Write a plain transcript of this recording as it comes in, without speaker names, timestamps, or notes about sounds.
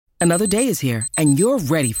Another day is here, and you're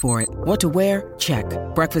ready for it. What to wear? Check.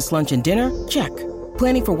 Breakfast, lunch, and dinner? Check.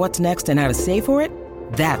 Planning for what's next and how to save for it?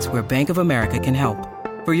 That's where Bank of America can help.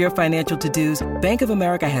 For your financial to-dos, Bank of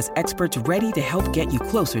America has experts ready to help get you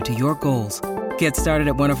closer to your goals. Get started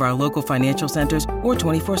at one of our local financial centers or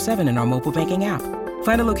 24/7 in our mobile banking app.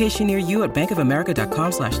 Find a location near you at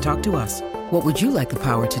bankofamerica.com/talktous. What would you like the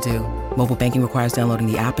power to do? Mobile banking requires downloading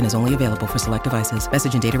the app and is only available for select devices.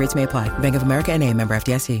 Message and data rates may apply. Bank of America N.A., member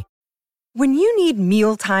FDIC. When you need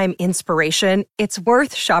mealtime inspiration, it's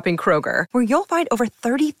worth shopping Kroger, where you'll find over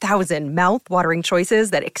 30,000 mouth-watering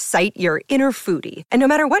choices that excite your inner foodie. And no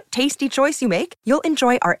matter what tasty choice you make, you'll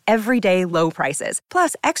enjoy our everyday low prices,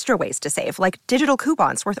 plus extra ways to save, like digital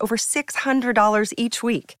coupons worth over $600 each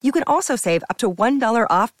week. You can also save up to $1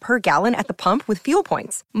 off per gallon at the pump with fuel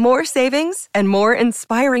points. More savings and more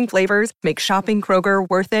inspiring flavors make shopping Kroger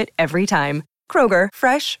worth it every time. Kroger,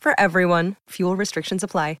 fresh for everyone. Fuel restrictions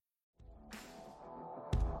apply.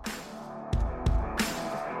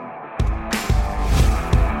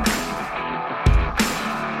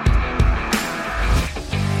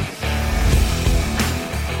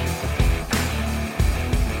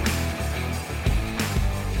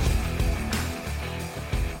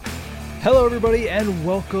 Hello, everybody, and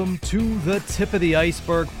welcome to the Tip of the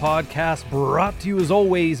Iceberg podcast, brought to you as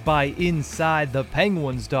always by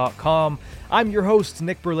InsideThePenguins.com. I'm your host,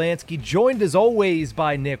 Nick Berlansky, joined as always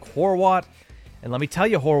by Nick Horwat. And let me tell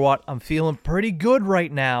you, Horwat, I'm feeling pretty good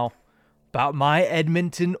right now about my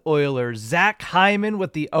Edmonton Oilers. Zach Hyman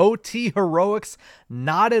with the OT heroics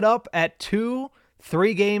knotted up at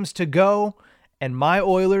 2-3 games to go, and my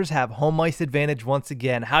Oilers have home ice advantage once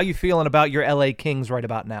again. How you feeling about your LA Kings right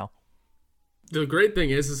about now? The great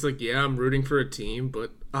thing is like, yeah, I'm rooting for a team,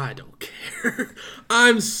 but I don't care.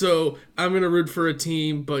 I'm going to root for a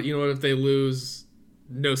team, but you know what, if they lose,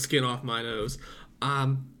 no skin off my nose.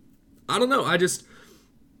 I don't know.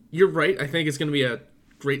 You're right. I think it's going to be a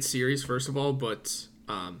great series, first of all, but,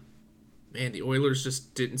 man, the Oilers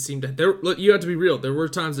just didn't seem to, you have to be real. There were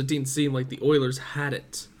times it didn't seem like the Oilers had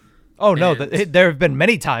it. Oh, no, there have been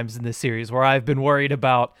many times in this series where I've been worried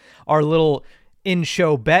about our little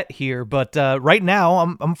in-show bet here, but right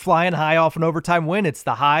now I'm flying high off an overtime win. It's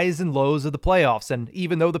the highs and lows of the playoffs, and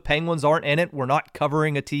even though the Penguins aren't in it, we're not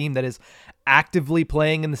covering a team that is actively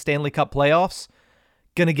playing in the Stanley Cup playoffs.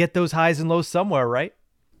 Gonna get those highs and lows somewhere, right?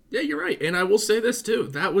 Yeah, you're right, and I will say this too.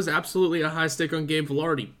 That was absolutely a high stick on Gabe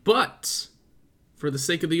Vilardi, but for the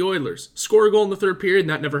sake of the Oilers, score a goal in the third period, and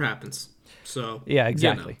that never happens. So yeah,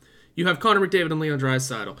 exactly. You have Connor McDavid and Leon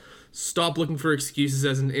Draisaitl. Stop looking for excuses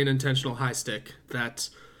as an unintentional high stick. That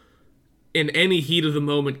in any heat of the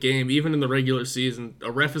moment game, even in the regular season, a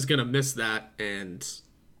ref is going to miss that. And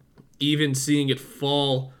even seeing it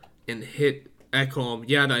fall and hit Ekholm,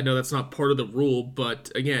 yeah, I know that's not part of the rule, but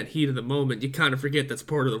again, heat of the moment, you kind of forget that's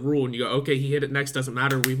part of the rule, and you go, okay, he hit it next, doesn't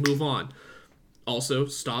matter, we move on. Also,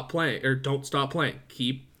 stop playing, or don't stop playing.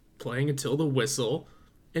 Keep playing until the whistle,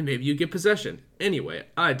 and maybe you get possession. Anyway,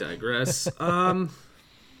 I digress.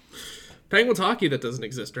 Penguins hockey that doesn't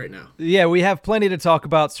exist right now. Yeah, we have plenty to talk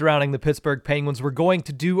about surrounding the Pittsburgh Penguins. We're going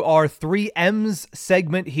to do our 3Ms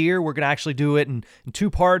segment here. We're going to actually do it in two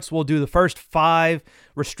parts. We'll do the first 5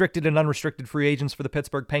 restricted and unrestricted free agents for the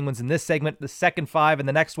Pittsburgh Penguins in this segment, the second 5 in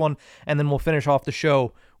the next one, and then we'll finish off the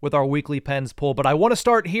show with our weekly Pens poll. But I want to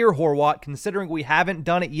start here, Horwat, considering we haven't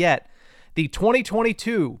done it yet. The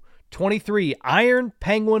 2022-23 Iron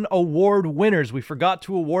Penguin Award winners. We forgot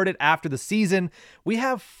to award it after the season. We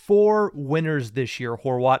have 4 winners this year,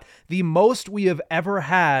 Horwat. The most we have ever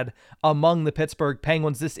had among the Pittsburgh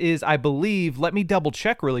Penguins. This is, I believe, let me double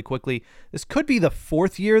check really quickly. This could be the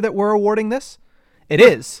 4th year that we're awarding this. It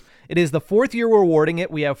is. It is the 4th year we're awarding it.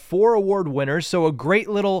 We have 4 award winners, so a great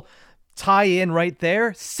little tie-in right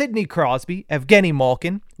there. Sidney Crosby, Evgeny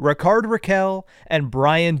Malkin, Rickard Rakell, and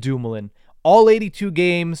Brian Dumoulin. All 82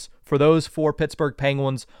 games for those 4 Pittsburgh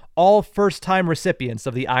Penguins, all first-time recipients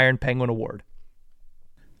of the Iron Penguin Award.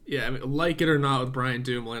 Yeah, I mean, like it or not with Brian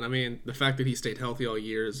Dumoulin, I mean, the fact that he stayed healthy all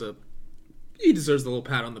year he deserves a little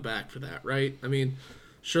pat on the back for that, right? I mean,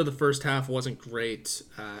 sure, the first half wasn't great,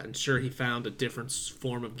 and sure, he found a different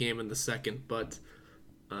form of game in the second, but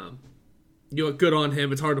good on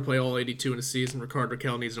him. It's hard to play all 82 in a season. Rickard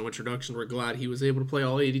Rakell needs no introduction. We're glad he was able to play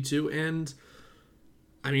all 82, and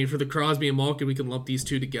I mean, for the Crosby and Malkin, we can lump these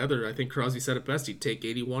two together. I think Crosby said it best. He'd take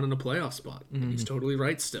 81 in a playoff spot. Mm-hmm. And he's totally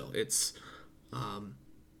right still. It's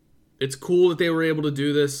cool that they were able to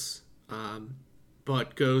do this,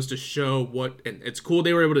 but goes to show and it's cool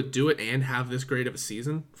they were able to do it and have this great of a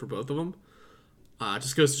season for both of them.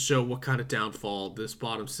 Just goes to show what kind of downfall this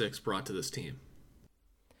bottom 6 brought to this team.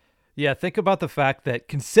 Yeah, think about the fact that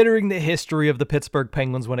considering the history of the Pittsburgh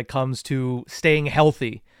Penguins when it comes to staying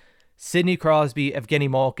healthy, Sidney Crosby, Evgeny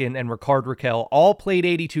Malkin, and Rickard Rakell all played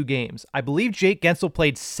 82 games. I believe Jake Gensel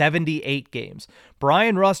played 78 games.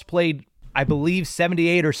 Brian Rust played, I believe,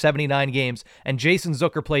 78 or 79 games, and Jason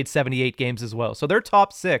Zucker played 78 games as well. So their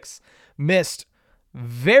top six missed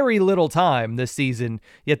very little time this season,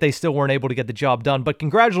 yet they still weren't able to get the job done. But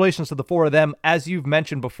congratulations to the four of them. As you've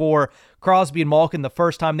mentioned before, Crosby and Malkin, the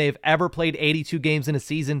first time they've ever played 82 games in a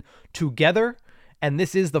season together. And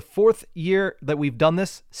this is the fourth year that we've done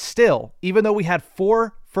this. Still, even though we had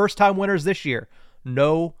 4 first-time winners this year,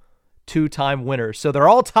 no two-time winners. So they're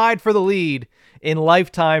all tied for the lead in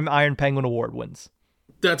lifetime Iron Penguin Award wins.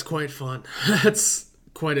 That's quite fun. That's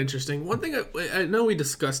quite interesting. One thing I know we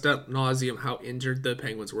discussed ad nauseum how injured the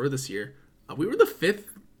Penguins were this year. We were the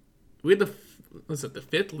fifth. We had the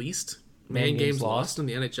fifth least man games lost in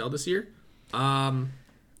the NHL this year.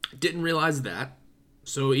 Didn't realize that.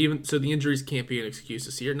 So the injuries can't be an excuse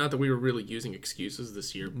this year. Not that we were really using excuses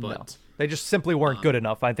this year, but no, they just simply weren't good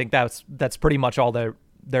enough. I think that's pretty much all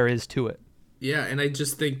there is to it. Yeah, and I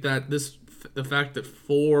just think that the fact that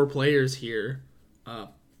 4 players here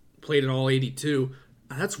played in all 82.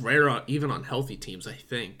 That's rare even on healthy teams, I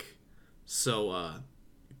think. So,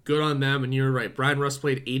 good on them. And you're right. Brian Rust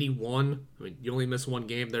played 81. I mean, you only miss one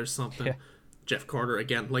game. There's something. Yeah. Jeff Carter,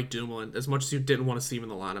 again, like Dumoulin, as much as you didn't want to see him in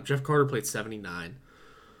the lineup, Jeff Carter played 79.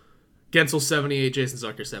 Gensel, 78. Jason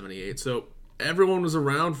Zucker, 78. So, everyone was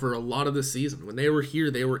around for a lot of this season. When they were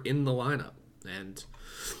here, they were in the lineup. And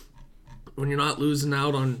when you're not losing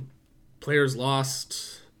out on players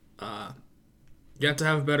lost, you have to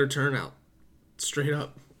have a better turnout. Straight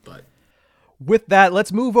up. But with that,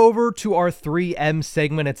 let's move over to our 3M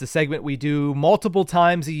segment. It's a segment we do multiple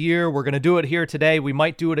times a year. We're going to do it here today. We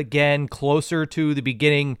might do it again closer to the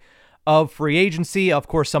beginning of free agency. Of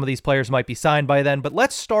course, some of these players might be signed by then, but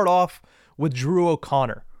let's start off with Drew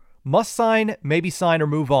O'Connor. Must sign, maybe sign, or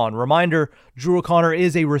move on. Reminder, Drew O'Connor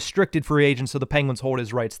is a restricted free agent, so the Penguins hold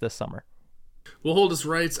his rights this summer. We'll hold his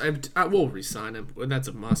rights. I will re-sign him. That's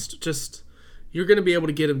a must. You're going to be able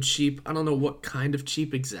to get him cheap. I don't know what kind of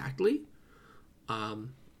cheap exactly. I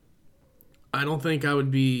don't think I would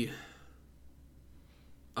be...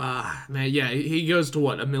 he goes to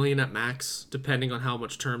what, $1 million at max, depending on how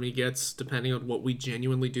much term he gets, depending on what we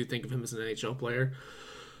genuinely do think of him as an NHL player.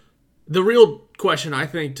 The real question, I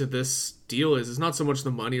think, to this deal is not so much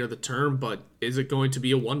the money or the term, but is it going to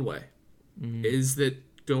be a one-way? Is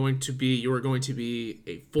it going to be, you are going to be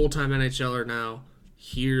a full-time NHLer now,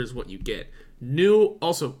 here's what you get.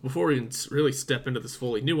 Also, before we even really step into this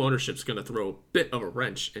fully, new ownership's going to throw a bit of a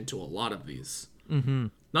wrench into a lot of these. Mm-hmm.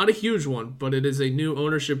 Not a huge one, but it is a new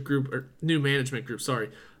ownership group, or new management group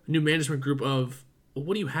of, well,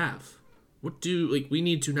 what do you have? We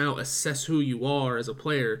need to now assess who you are as a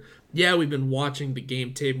player. Yeah, we've been watching the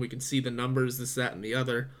game tape, we can see the numbers, this, that, and the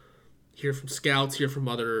other. Hear from scouts, hear from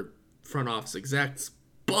other front office execs,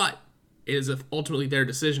 but it is ultimately their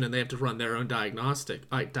decision, and they have to run their own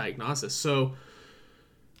diagnosis. So,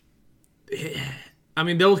 I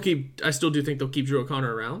mean, I still do think they'll keep Drew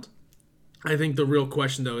O'Connor around. I think the real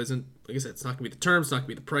question, though, isn't, like I said, it's not going to be the terms, it's not going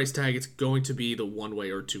to be the price tag, it's going to be the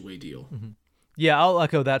one-way or two-way deal. Mm-hmm. Yeah, I'll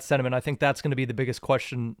echo that sentiment. I think that's going to be the biggest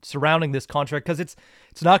question surrounding this contract, because it's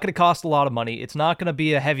not going to cost a lot of money. It's not going to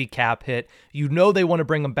be a heavy cap hit. You know they want to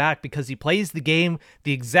bring him back because he plays the game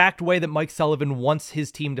the exact way that Mike Sullivan wants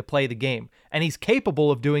his team to play the game. And he's capable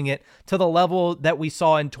of doing it to the level that we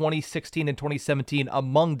saw in 2016 and 2017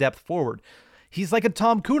 among depth forward. He's like a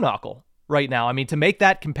Tom Kuhnhackl right now. I mean, to make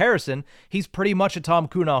that comparison, he's pretty much a Tom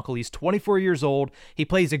Kuhnhackl. He's 24 years old. He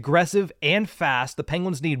plays aggressive and fast. The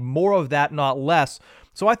Penguins need more of that, not less.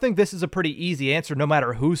 So I think this is a pretty easy answer no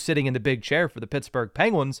matter who's sitting in the big chair for the Pittsburgh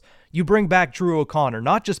Penguins. You bring back Drew O'Connor,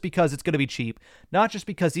 not just because it's going to be cheap, not just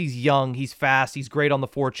because he's young, he's fast, he's great on the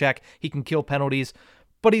forecheck, he can kill penalties,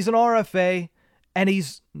 but he's an RFA, and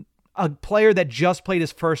he's a player that just played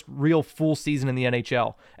his first real full season in the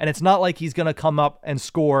NHL. And it's not like he's going to come up and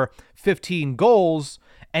score 15 goals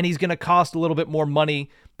and he's going to cost a little bit more money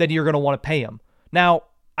than you're going to want to pay him. Now,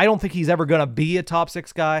 I don't think he's ever going to be a top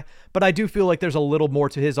 6 guy, but I do feel like there's a little more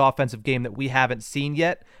to his offensive game that we haven't seen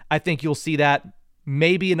yet. I think you'll see that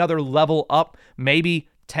maybe another level up, maybe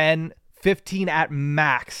 10, 15 at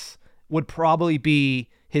max would probably be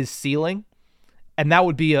his ceiling. And that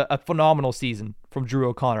would be a phenomenal season from Drew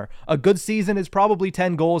O'Connor. A good season is probably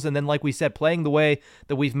 10 goals, and then, like we said, playing the way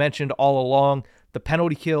that we've mentioned all along, the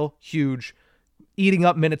penalty kill, huge. eating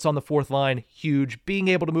up minutes on the fourth line, huge. Being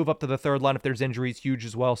able to move up to the third line if there's injuries, huge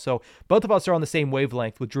as well. So both of us are on the same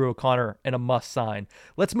wavelength with Drew O'Connor and a must sign.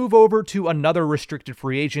 Let's move over to another restricted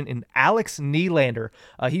free agent in Alex Nylander.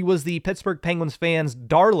 He was the Pittsburgh Penguins fans'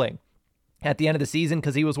 darling at the end of the season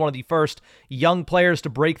because he was one of the first young players to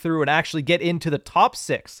break through and actually get into the top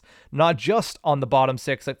six, not just on the bottom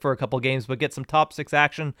six for a couple games, but get some top six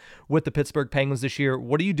action with the Pittsburgh Penguins this year.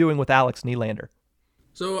 What are you doing with Alex Nylander?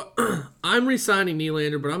 So I'm re-signing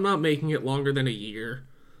Nylander, but I'm not making it longer than a year.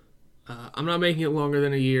 I'm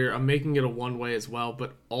making it a one-way as well,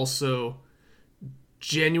 but also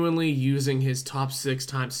genuinely using his top six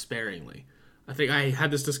time sparingly. I think I had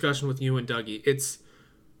this discussion with you and Dougie.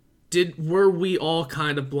 Were we all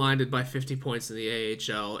kind of blinded by 50 points in the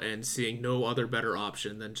AHL and seeing no other better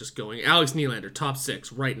option than just going Alex Nylander, top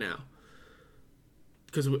six right now?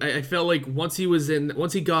 Because I felt like once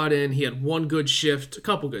he got in, he had a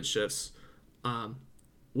couple good shifts.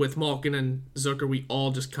 With Malkin and Zucker, we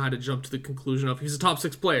all just kind of jumped to the conclusion of he's a top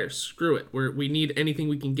six player. Screw it. We need anything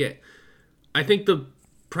we can get. I think the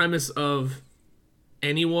premise of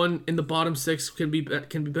anyone in the bottom six can be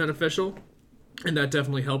beneficial. And that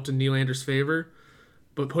definitely helped in Nylander's favor.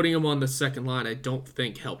 But putting him on the second line, I don't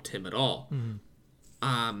think helped him at all.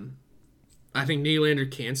 Mm-hmm. I think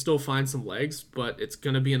Nylander can still find some legs, but it's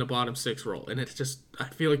going to be in a bottom six role. And it's just, I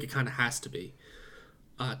feel like it kind of has to be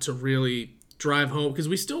to really drive home. Because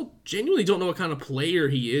we still genuinely don't know what kind of player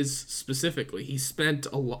he is specifically. He spent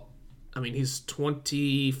a lot. I mean, he's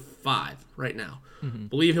 25 right now. Mm-hmm.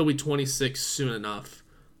 Believe he'll be 26 soon enough.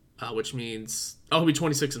 Which means, he'll be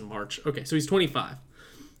 26 in March. Okay, so he's 25.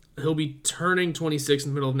 He'll be turning 26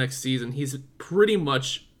 in the middle of next season. He's pretty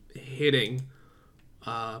much hitting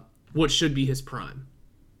what should be his prime.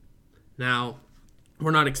 Now,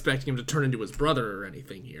 we're not expecting him to turn into his brother or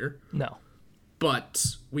anything here. No.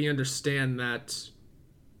 But we understand that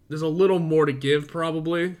there's a little more to give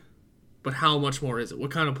probably. But how much more is it?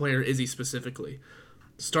 What kind of player is he specifically?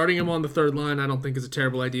 Starting him on the third line, I don't think is a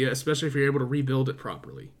terrible idea, especially if you're able to rebuild it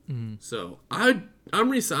properly. Mm-hmm. So I'm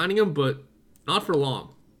re-signing him, but not for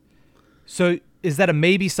long. So is that a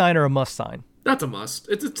maybe sign or a must sign? That's a must.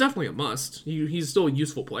 It's definitely a must. He's still a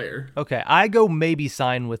useful player. Okay, I go maybe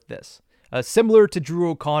sign with this. Similar to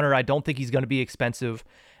Drew O'Connor, I don't think he's going to be expensive.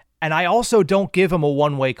 And I also don't give him a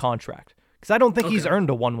one-way contract because I don't think he's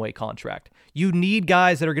earned a one-way contract. You need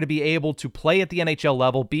guys that are going to be able to play at the NHL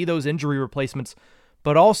level, be those injury replacements,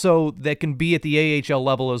 but also that can be at the AHL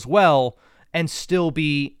level as well and still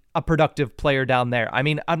be a productive player down there. I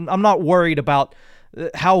mean, I'm not worried about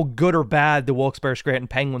how good or bad the Wilkes-Barre-Scranton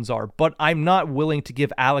Penguins are, but I'm not willing to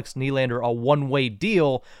give Alex Nylander a one-way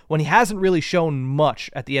deal when he hasn't really shown much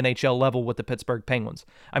at the NHL level with the Pittsburgh Penguins.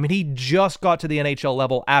 I mean, he just got to the NHL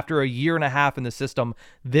level after a year and a half in the system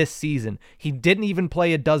this season. He didn't even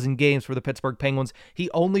play a dozen games for the Pittsburgh Penguins. He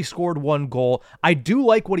only scored one goal. I do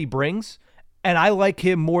like what he brings, and I like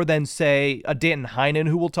him more than, say, a Danton Heinen,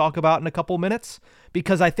 who we'll talk about in a couple minutes,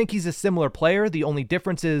 because I think he's a similar player. The only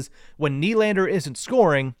difference is when Nylander isn't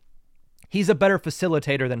scoring, he's a better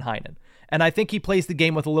facilitator than Heinen. And I think he plays the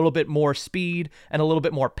game with a little bit more speed and a little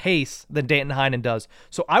bit more pace than Danton Heinen does.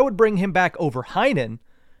 So I would bring him back over Heinen,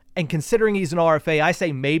 and considering he's an RFA, I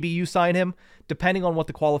say maybe you sign him, depending on what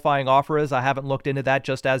the qualifying offer is. I haven't looked into that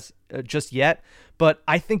just yet, but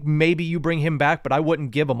I think maybe you bring him back, but I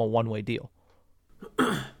wouldn't give him a one-way deal.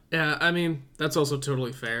 Yeah, I mean, that's also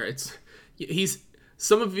totally fair.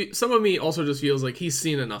 Some of me also just feels like he's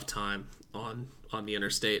seen enough time on the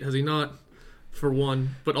interstate, has he not? For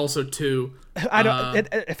one, but also two.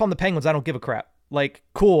 If I'm the Penguins, I don't give a crap. Like,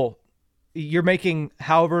 cool, you're making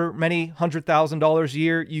however many $100,000 a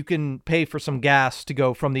year. You can pay for some gas to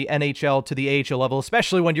go from the NHL to the AHL level,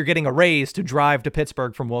 especially when you're getting a raise to drive to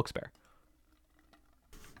Pittsburgh from Wilkes-Barre.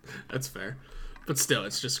 That's fair, but still,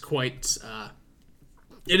 it's just quite.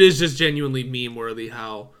 It is just genuinely meme-worthy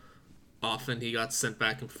how often he got sent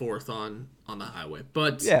back and forth on the highway.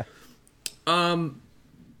 But yeah.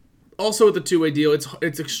 Also with the two-way deal,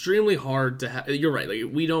 it's extremely hard to have. You're right.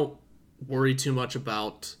 Like, we don't worry too much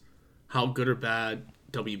about how good or bad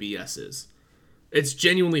WBS is. It's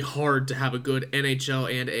genuinely hard to have a good NHL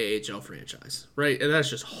and AHL franchise, right? And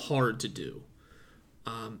that's just hard to do.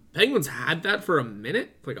 Penguins had that for a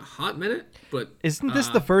minute, like a hot minute, but isn't this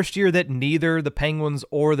the first year that neither the Penguins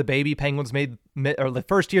or the baby Penguins or the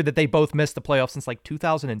first year that they both missed the playoffs since like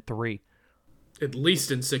 2003? At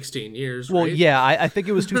least in 16 years, well, right? Yeah, I think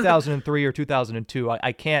it was 2003 or 2002.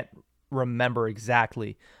 I can't remember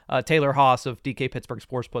exactly. Taylor Haas of DK Pittsburgh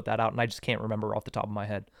Sports put that out, and I just can't remember off the top of my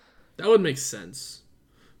head. That would make sense,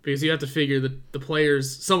 because you have to figure that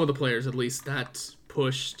some of the players at least, that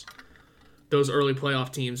pushed those early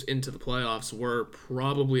playoff teams into the playoffs were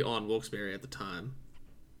probably on Wilkes-Barre at the time.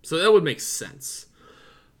 So that would make sense.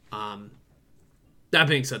 That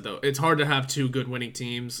being said, though, it's hard to have two good winning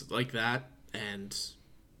teams like that. And,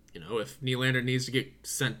 if Nylander needs to get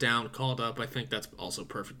sent down, called up, I think that's also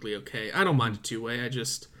perfectly okay. I don't mind a two-way. I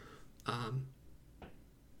just,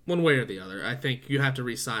 one way or the other. I think you have to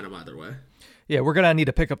re-sign him either way. Yeah, we're going to need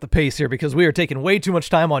to pick up the pace here because we are taking way too much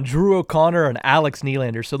time on Drew O'Connor and Alex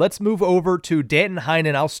Nylander. So let's move over to Danton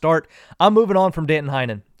Heinen. I'll start. I'm moving on from Danton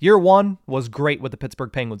Heinen. Year 1 was great with the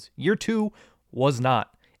Pittsburgh Penguins. Year 2 was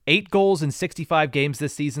not. 8 goals in 65 games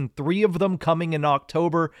this season, 3 of them coming in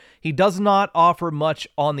October. He does not offer much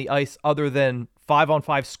on the ice other than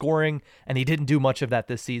 5-on-5 scoring, and he didn't do much of that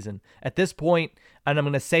this season. At this point, and I'm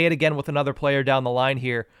going to say it again with another player down the line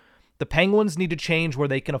here, the Penguins need to change where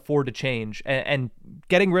they can afford to change. And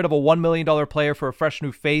getting rid of a $1 million player for a fresh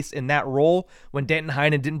new face in that role when Danton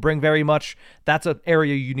Heinen didn't bring very much, that's an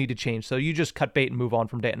area you need to change. So you just cut bait and move on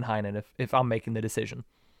from Danton Heinen if I'm making the decision.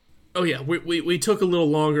 Oh, yeah. We took a little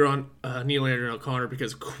longer on Nylander and O'Connor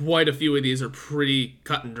because quite a few of these are pretty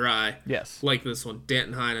cut and dry. Yes. Like this one.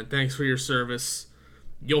 Danton Heinen, thanks for your service.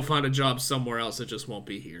 You'll find a job somewhere else. It just won't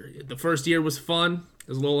be here. The first year was fun. It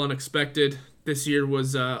was a little unexpected. This year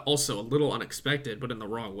was also a little unexpected, but in the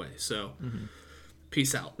wrong way. So,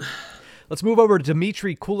 Peace out. Let's move over to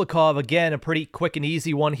Dmitry Kulikov. Again, a pretty quick and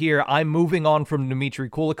easy one here. I'm moving on from Dmitry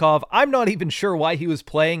Kulikov. I'm not even sure why he was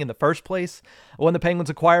playing in the first place when the Penguins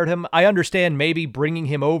acquired him. I understand maybe bringing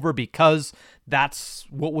him over because that's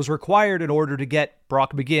what was required in order to get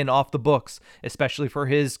Brock McGinn off the books, especially for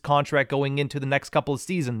his contract going into the next couple of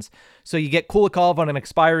seasons. So you get Kulikov on an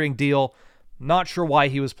expiring deal. Not sure why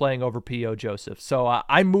he was playing over P.O. Joseph. So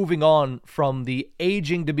I'm moving on from the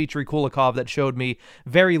aging Dmitry Kulikov that showed me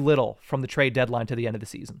very little from the trade deadline to the end of the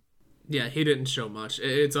season. Yeah, he didn't show much.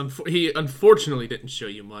 He unfortunately didn't show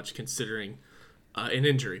you much considering an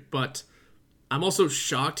injury. But I'm also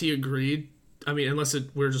shocked he agreed. I mean, unless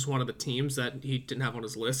we're just one of the teams that he didn't have on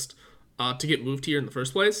his list to get moved here in the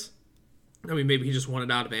first place. I mean, maybe he just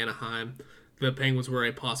wanted out of Anaheim. The Penguins were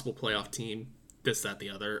a possible playoff team. This, that, the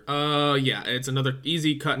other. Yeah, it's another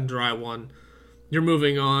easy cut and dry one. You're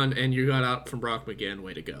moving on, and you got out from Brock McGinn.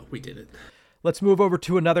 Way to go. We did it. Let's move over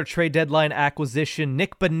to another trade deadline acquisition.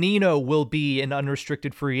 Nick Bonino will be an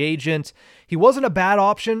unrestricted free agent. He wasn't a bad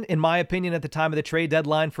option, in my opinion, at the time of the trade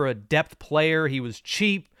deadline for a depth player. He was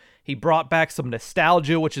cheap. He brought back some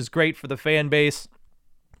nostalgia, which is great for the fan base.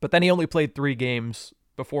 But then he only played 3 games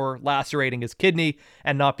before lacerating his kidney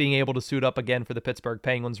and not being able to suit up again for the Pittsburgh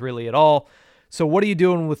Penguins really at all. So what are you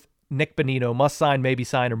doing with Nick Bonino? Must sign, maybe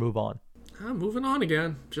sign, or move on? Moving on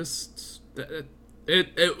again. Just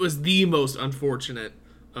it was the most unfortunate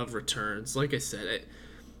of returns. Like I said,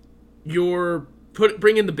 your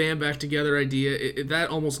bringing the band back together idea, that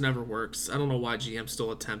almost never works. I don't know why GM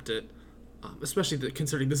still attempt it, especially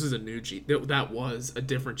considering this is a new that was a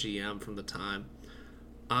different GM from the time.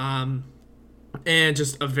 And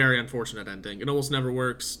just a very unfortunate ending. It almost never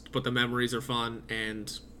works, but the memories are fun,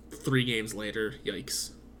 and 3 games later,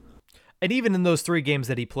 yikes. And even in those 3 games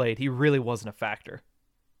that he played, he really wasn't a factor.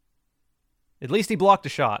 At least he blocked a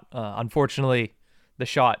shot. Unfortunately, the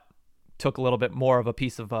shot took a little bit more of a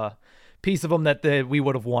piece of him that we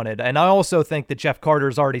would have wanted. And I also think that Jeff Carter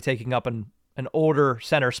is already taking up an older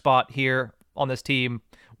center spot here on this team.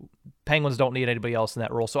 Penguins don't need anybody else in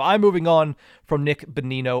that role. So I'm moving on from Nick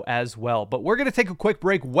Bonino as well. But we're going to take a quick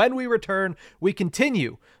break. When we return, we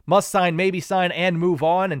continue must sign, maybe sign, and move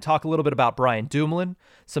on, and talk a little bit about Brian Dumoulin,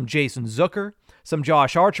 some Jason Zucker, some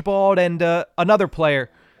Josh Archibald, and another player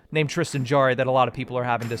named Tristan Jarry that a lot of people are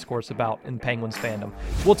having discourse about in Penguins fandom.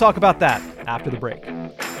 We'll talk about that after the break.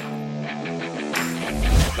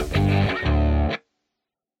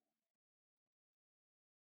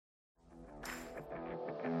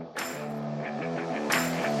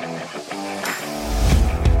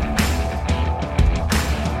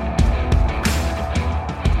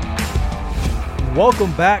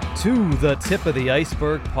 Welcome back to the Tip of the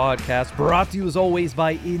Iceberg podcast, brought to you as always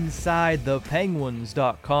by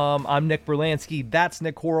InsideThePenguins.com. I'm Nick Berlansky. That's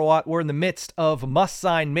Nick Horowat. We're in the midst of must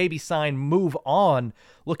sign, maybe sign, move on,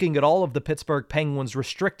 looking at all of the Pittsburgh Penguins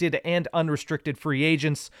restricted and unrestricted free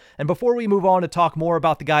agents. And before we move on to talk more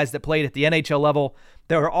about the guys that played at the NHL level,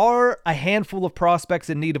 there are a handful of prospects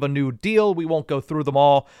in need of a new deal. We won't go through them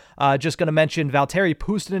all. Just going to mention Valtteri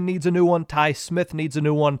Puustinen needs a new one. Ty Smith needs a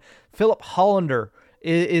new one. Philip Hollander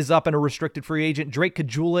is up and a restricted free agent. Drake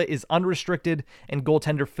Caggiula is unrestricted, and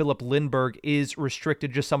goaltender Philip Lindbergh is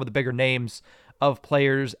restricted. Just some of the bigger names of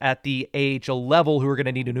players at the AHL level who are going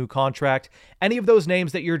to need a new contract. Any of those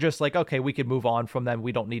names that you're just like, okay, we could move on from them.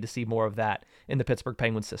 We don't need to see more of that in the Pittsburgh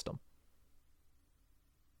Penguins system.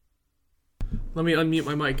 Let me unmute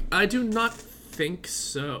my mic. I do not think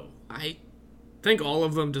so. I think all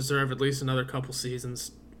of them deserve at least another couple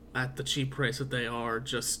seasons at the cheap price that they are,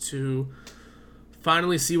 just to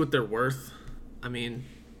finally see what they're worth. I mean,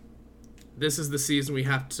 this is the season we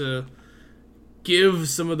have to give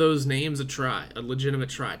some of those names a try, a legitimate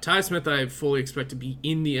try. Ty Smith, I fully expect to be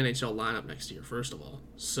in the NHL lineup next year, first of all.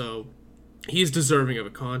 So he's deserving of a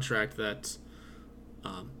contract that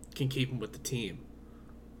can keep him with the team.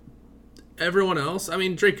 Everyone else, I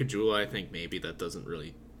mean, Drake Caggiula, I think maybe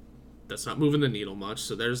that's not moving the needle much,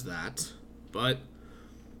 so there's that. But,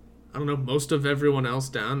 I don't know, most of everyone else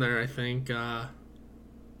down there, I think,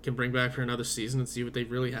 can bring back for another season and see what they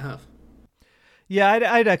really have. Yeah,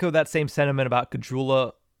 I'd echo that same sentiment about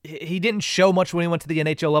Caggiula. He didn't show much when he went to the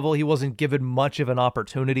NHL level. He wasn't given much of an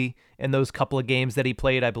opportunity in those couple of games that he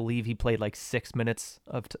played. I believe he played like 6 minutes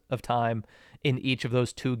of time in each of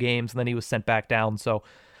those 2 games, and then he was sent back down. So,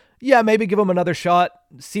 yeah, maybe give him another shot,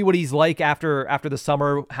 see what he's like after the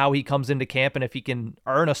summer, how he comes into camp, and if he can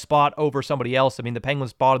earn a spot over somebody else. I mean, the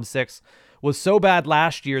Penguins' bottom 6 was so bad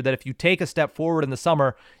last year that if you take a step forward in the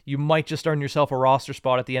summer, you might just earn yourself a roster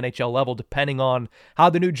spot at the NHL level, depending on how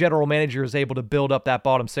the new general manager is able to build up that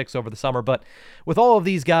bottom 6 over the summer. But with all of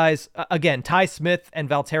these guys, again, Ty Smith and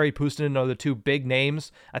Valtteri Puustinen are the 2 big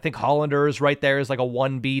names. I think Hollander is right there as like a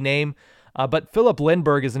 1B name. But Philip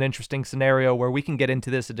Lindbergh is an interesting scenario where we can get into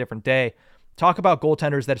this a different day. Talk about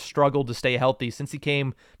goaltenders that have struggled to stay healthy. Since he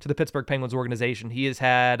came to the Pittsburgh Penguins organization, he has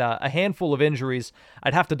had a handful of injuries.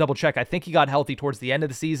 I'd have to double check. I think he got healthy towards the end of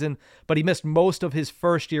the season, but he missed most of his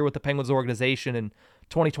first year with the Penguins organization in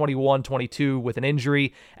 2021-22 with an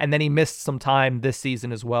injury, and then he missed some time this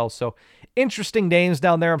season as well. So interesting names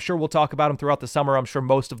down there. I'm sure we'll talk about them throughout the summer. I'm sure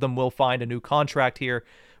most of them will find a new contract here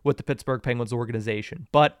with the Pittsburgh Penguins organization.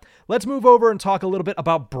 But let's move over and talk a little bit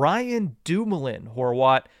about Brian Dumoulin,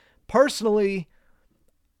 Horwat. Personally,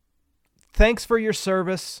 thanks for your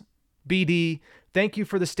service, BD. Thank you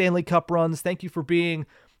for the Stanley Cup runs. Thank you for being,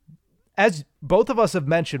 as both of us have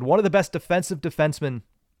mentioned, one of the best defensive defensemen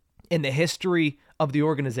in the history of the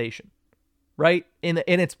organization, right? In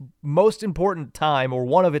its most important time, or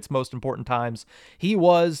one of its most important times, he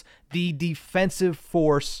was the defensive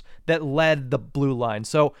force that led the blue line.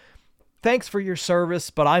 So thanks for your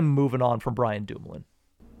service, but I'm moving on from Brian Dumoulin.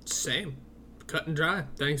 Same. Cut and dry.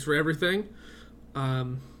 Thanks for everything.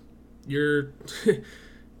 Your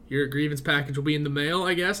grievance package will be in the mail,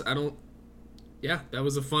 I guess. Yeah, that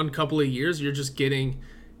was a fun couple of years. You're just getting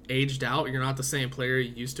aged out. You're not the same player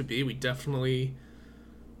you used to be. We definitely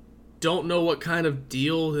don't know what kind of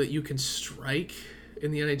deal that you can strike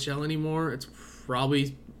in the NHL anymore. It's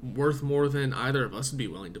probably worth more than either of us would be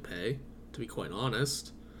willing to pay, to be quite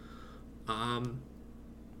honest.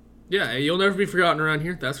 Yeah, you'll never be forgotten around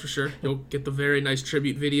here, that's for sure. You'll get the very nice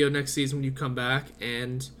tribute video next season when you come back,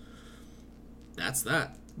 and that's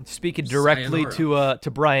that. Speaking directly to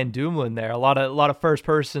Brian Dumoulin there, a lot of first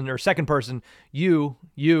person or second person, you.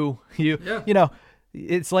 Yeah. You know,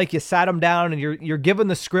 it's like you sat him down and you're giving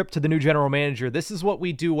the script to the new general manager. This is what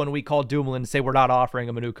we do when we call Dumoulin and say we're not offering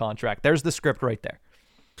him a new contract. There's the script right there.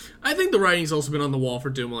 I think the writing's also been on the wall for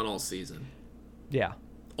Dumoulin all season. Yeah.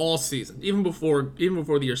 All season, even before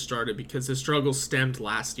the year started, because his struggles stemmed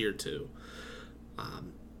last year too.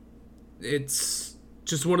 It's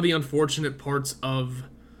just one of the unfortunate parts of,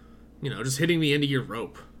 just hitting the end of your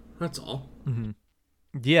rope. That's all. Mm-hmm.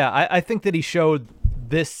 Yeah, I think that he showed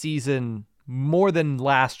this season more than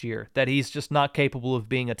last year that he's just not capable of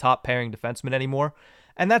being a top pairing defenseman anymore.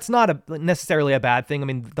 And that's not necessarily a bad thing. I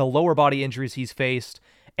mean, the lower body injuries he's faced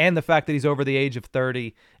and the fact that he's over the age of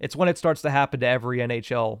 30, it's when it starts to happen to every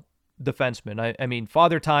NHL defenseman. I mean,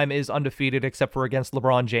 Father Time is undefeated except for against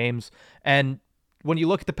LeBron James. And when you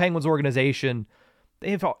look at the Penguins organization,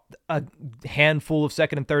 they have a handful of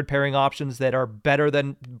second and third pairing options that are better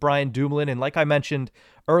than Brian Dumoulin. And like I mentioned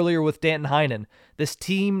earlier with Danton Heinen, this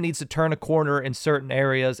team needs to turn a corner in certain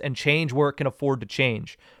areas and change where it can afford to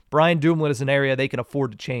change. Brian Dumoulin is an area they can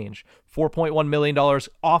afford to change. $4.1 million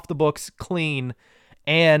off the books, clean,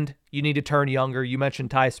 and you need to turn younger. You mentioned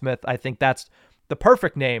Ty Smith. I think that's the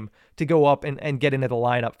perfect name to go up and get into the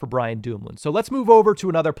lineup for Brian Dumoulin. So let's move over to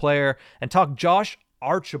another player and talk Josh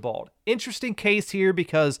Archibald. Interesting case here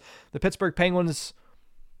because the Pittsburgh Penguins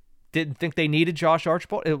didn't think they needed Josh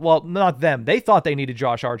Archibald. Well, not them. They thought they needed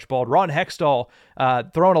Josh Archibald. Ron Hextall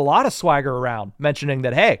throwing a lot of swagger around, mentioning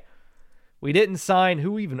that, hey, we didn't sign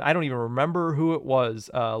I don't even remember who it was.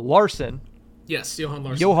 Larson. Yes, Johan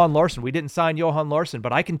Larsson. Johan Larsson. We didn't sign Johan Larsson,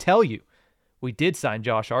 but I can tell you, we did sign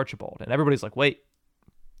Josh Archibald. And everybody's like, wait,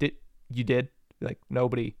 you did? Like,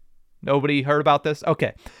 nobody heard about this?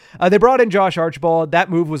 Okay. They brought in Josh Archibald. That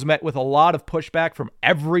move was met with a lot of pushback from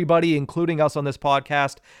everybody, including us on this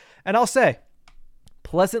podcast. And I'll say,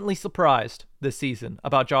 pleasantly surprised this season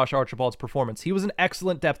about Josh Archibald's performance. He was an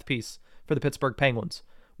excellent depth piece for the Pittsburgh Penguins.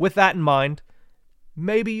 With that in mind,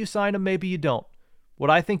 maybe you sign him, maybe you don't. What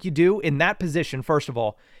I think you do in that position, first of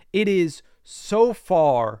all, it is so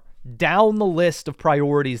far down the list of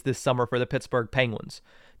priorities this summer for the Pittsburgh Penguins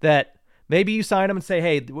that maybe you sign him and say,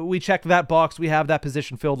 hey, we checked that box. We have that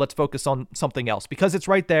position filled. Let's focus on something else because it's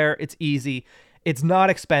right there. It's easy. It's not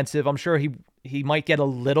expensive. I'm sure he might get a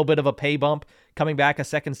little bit of a pay bump coming back a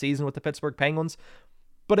second season with the Pittsburgh Penguins.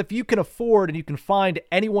 But if you can afford and you can find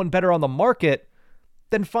anyone better on the market,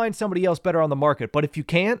 then find somebody else better on the market. But if you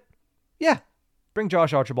can't, yeah, bring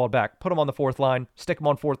Josh Archibald back. Put him on the fourth line. Stick him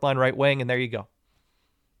on fourth line right wing, and there you go.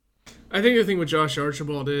 I think the thing with Josh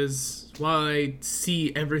Archibald is, while I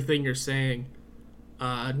see everything you're saying,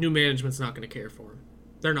 new management's not going to care for him.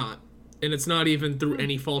 They're not. And it's not even through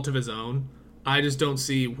any fault of his own. I just don't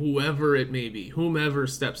see whoever it may be, whomever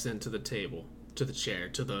steps into the table, to the chair,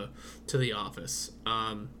 to the office.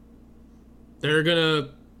 They're going to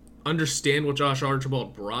understand what Josh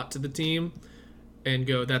Archibald brought to the team and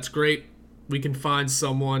go, that's great. We can find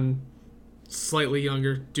someone slightly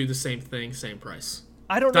younger, do the same thing, same price.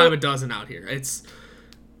 I don't know. Dime a dozen out here.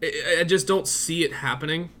 I just don't see it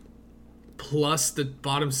happening. Plus, the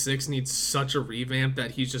bottom six needs such a revamp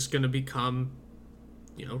that he's just going to become,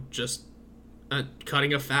 just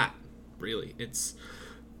cutting a fat. Really, it's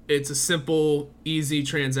a simple, easy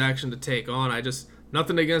transaction to take on.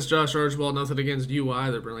 Nothing against Josh Archibald, nothing against you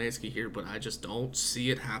either, Berlansky here, but I just don't see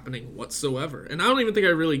it happening whatsoever. And I don't even think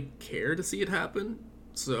I really care to see it happen.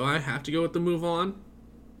 So I have to go with the move on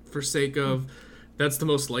for sake of that's the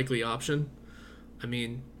most likely option. I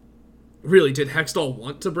mean, really, did Hextall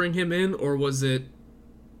want to bring him in, or was it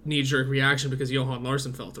knee-jerk reaction because Johan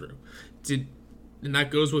Larsson fell through? And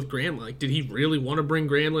that goes with Granlund. Like, did he really want to bring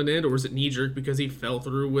Granlund in, or was it knee-jerk because he fell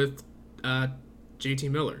through with JT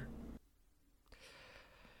Miller?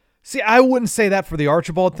 See, I wouldn't say that for the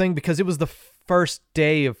Archibald thing because it was the first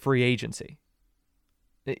day of free agency.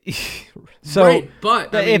 So, right,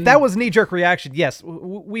 but if that was knee-jerk reaction, yes,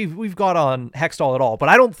 we've got on Hextall at all. But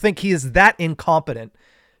I don't think he is that incompetent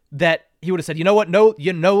that he would have said, you know what, no,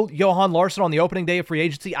 Johan Larsson on the opening day of free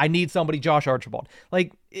agency, I need somebody, Josh Archibald.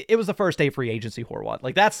 Like, it was the first day of free agency, Horwat.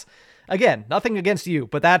 Like, that's, again, nothing against you,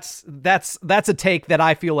 but that's a take that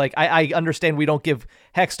I feel like I understand we don't give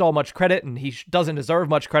Hextall much credit, and he doesn't deserve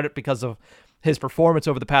much credit because of his performance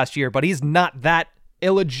over the past year, but he's not that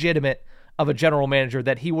illegitimate of a general manager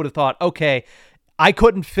that he would have thought, okay, I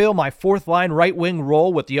couldn't fill my fourth line right wing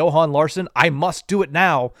role with Johan Larsson. I must do it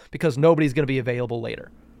now because nobody's going to be available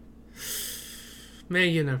later. Man,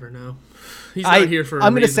 you never know. He's not here for a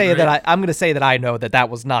I'm going to reason, say right? I'm going to say that I know that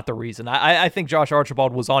was not the reason. I think Josh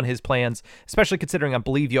Archibald was on his plans, especially considering I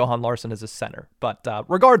believe Johan Larsson is a center. But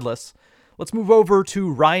regardless, let's move over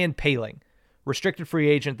to Ryan Poehling, restricted free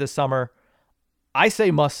agent this summer. I say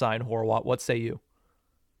must sign, Horwat. What say you?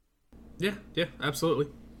 Yeah, absolutely.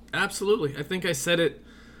 Absolutely. I think I said it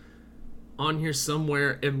on here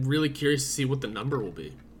somewhere. I'm really curious to see what the number will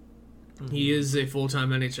be. Mm-hmm. He is a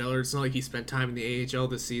full-time NHLer. It's not like he spent time in the AHL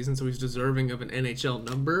this season, so he's deserving of an NHL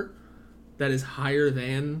number that is higher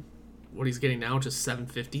than what he's getting now, which is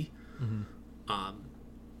 $750. Mm-hmm.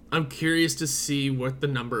 I'm curious to see what the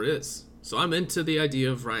number is. So I'm into the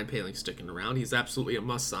idea of Ryan Poehling sticking around. He's absolutely a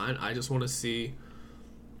must-sign. I just want to see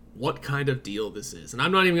what kind of deal this is. And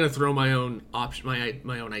I'm not even going to throw my own option,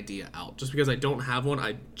 my own idea out just because I don't have one.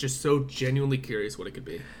 I'm just so genuinely curious what it could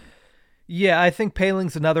be. Yeah, I think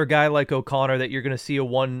Poehling's another guy like O'Connor that you're going to see a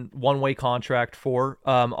one-way contract for.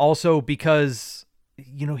 Also because,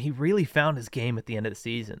 he really found his game at the end of the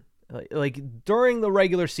season. Like during the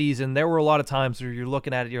regular season, there were a lot of times where you're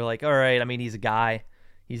looking at it, you're like, all right, I mean, he's a guy.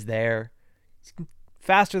 He's there. He's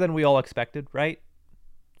faster than we all expected, right?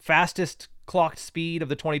 Fastest clocked speed of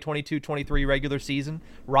the 2022-23 regular season,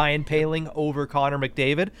 Ryan Poehling over Connor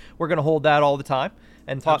McDavid. We're going to hold that all the time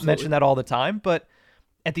and mention that all the time. But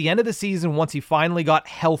at the end of the season, once he finally got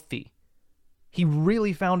healthy, he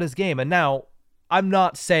really found his game. And now, I'm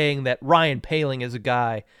not saying that Ryan Poehling is a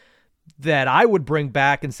guy that I would bring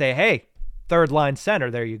back and say, hey, third line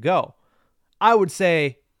center, there you go. I would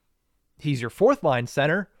say he's your fourth line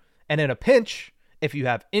center, and in a pinch, if you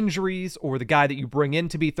have injuries or the guy that you bring in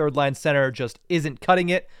to be third line center just isn't cutting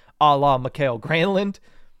it, a la Mikael Granlund,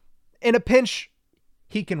 in a pinch,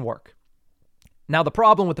 he can work. Now, the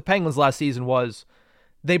problem with the Penguins last season was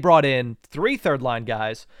they brought in 3 third-line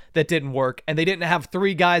guys that didn't work, and they didn't have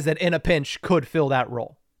 3 guys that in a pinch could fill that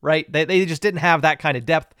role, right? They just didn't have that kind of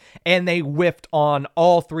depth, and they whiffed on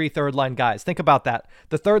all 3 third-line guys. Think about that.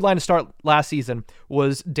 The third line to start last season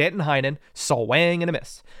was Danton Heinen, swing and a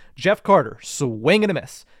miss. Jeff Carter, swing and a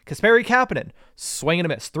miss. Kasperi Kapanen, swing and a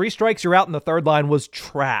miss. 3 strikes, you're out, and the third line was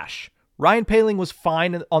trash. Ryan Poehling was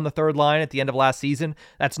fine on the third line at the end of last season.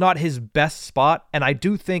 That's not his best spot, and I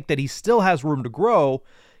do think that he still has room to grow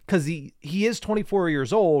because he is 24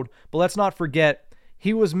 years old, but let's not forget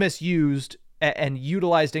he was misused and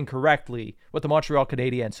utilized incorrectly with the Montreal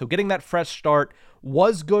Canadiens. So getting that fresh start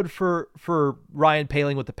was good for Ryan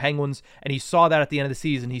Poehling with the Penguins, and he saw that at the end of the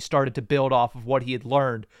season. He started to build off of what he had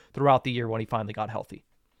learned throughout the year when he finally got healthy.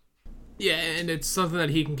 Yeah, and it's something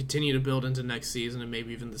that he can continue to build into next season and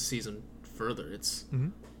maybe even the season further. It's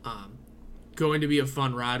going to be a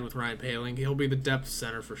fun ride with Ryan Poehling. He'll be the depth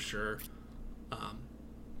center for sure.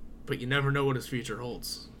 But you never know what his future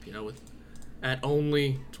holds. You know, at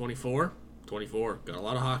only 24, got a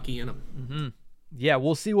lot of hockey in him. Mm-hmm. Yeah,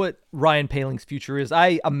 we'll see what Ryan Poehling's future is.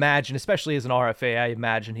 I imagine, especially as an RFA, I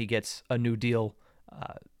imagine he gets a new deal,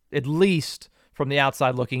 at least from the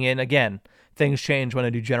outside looking in. Again, things change when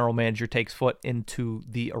a new general manager takes foot into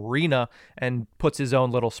the arena and puts his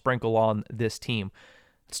own little sprinkle on this team.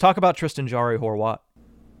 Let's talk about Tristan Jarry-Horwat.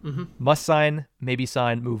 Must sign, maybe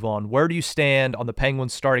sign, move on. Where do you stand on the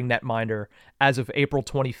Penguins starting netminder as of April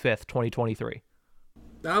 25th, 2023?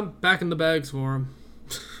 I'm back in the bags for him.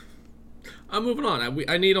 I'm moving on.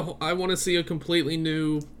 I want to see a completely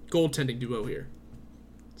new goaltending duo here.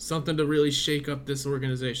 Something to really shake up this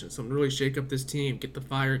organization. Something to really shake up this team. Get the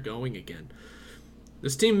fire going again.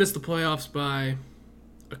 This team missed the playoffs by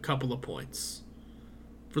a couple of points.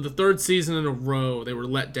 For the 3rd season in a row, they were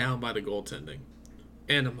let down by the goaltending.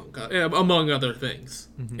 And among other things.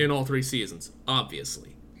 In all 3 seasons,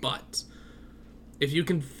 obviously. But if you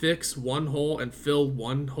can fix one hole and fill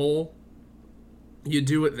one hole, you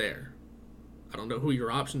do it there. I don't know who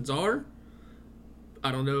your options are.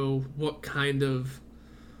 I don't know what kind of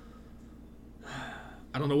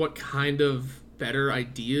better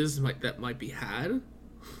ideas that might be had.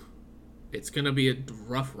 It's going to be a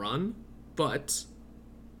rough run, but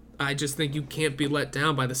I just think you can't be let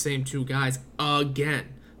down by the same 2 guys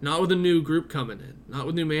again. Not with a new group coming in. Not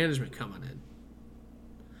with new management coming in.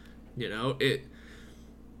 You know,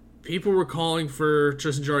 people were calling for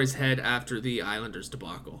Tristan Jarry's head after the Islanders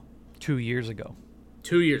debacle. 2 years ago.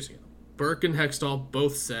 2 years ago. Burke and Hextall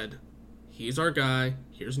both said, he's our guy,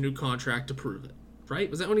 here's a new contract to prove it. Right?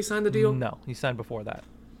 Was that when he signed the deal? No, he signed before that.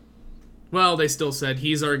 Well, they still said,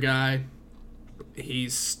 he's our guy,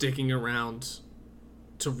 he's sticking around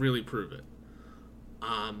to really prove it.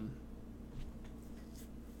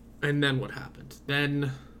 And then what happened?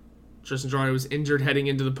 Then Tristan Jarry was injured heading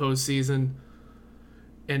into the postseason,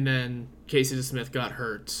 and then Casey DeSmith got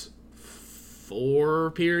hurt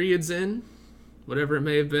 4 periods in, whatever it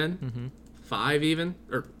may have been, 5 even,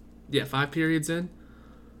 5 periods in.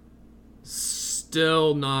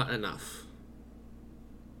 Still not enough.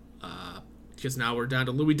 Because now we're down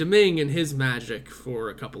to Louis Domingue and his magic for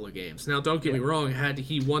a couple of games. Now, don't get me wrong, had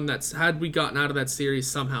we gotten out of that series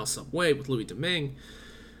somehow, some way with Louis Domingue,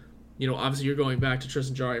 you know, obviously you're going back to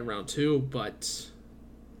Tristan Jarry in round 2, but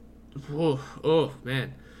oh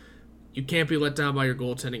man, you can't be let down by your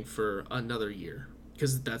goaltending for another year,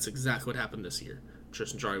 because that's exactly what happened this year.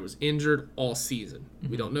 Tristan Jarry was injured all season.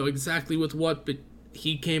 We don't know exactly with what, but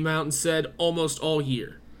he came out and said almost all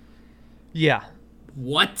year. Yeah.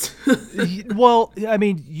 What? Well, I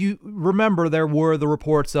mean, you remember there were the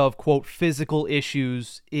reports of, quote, physical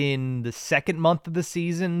issues in the 2nd month of the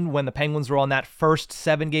season when the Penguins were on that first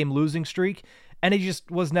 7-game losing streak, and he just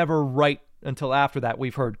was never right until after that.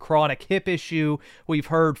 We've heard chronic hip issue. We've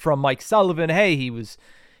heard from Mike Sullivan, hey, he's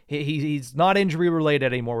not injury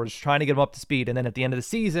related anymore. We're just trying to get him up to speed. And then at the end of the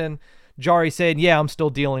season, Jarry said, yeah, I'm still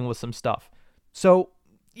dealing with some stuff. So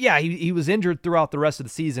yeah, he was injured throughout the rest of the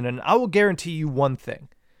season, and I will guarantee you one thing.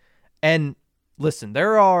 And listen,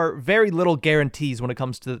 there are very little guarantees when it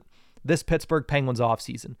comes to this Pittsburgh Penguins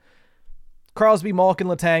offseason. Crosby, Malkin,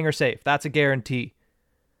 Letang are safe. That's a guarantee.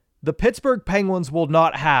 The Pittsburgh Penguins will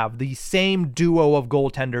not have the same duo of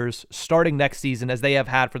goaltenders starting next season as they have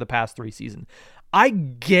had for the past 3 seasons. I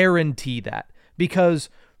guarantee that, because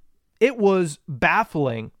it was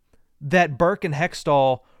baffling that Burke and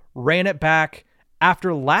Hextall ran it back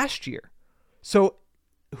after last year. So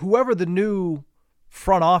whoever the new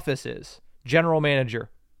front office is, general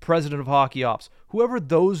manager, president of hockey ops, whoever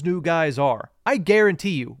those new guys are, I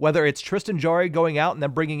guarantee you, whether it's Tristan Jarry going out and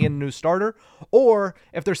then bringing in a new starter, or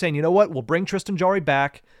if they're saying, you know what, we'll bring Tristan Jarry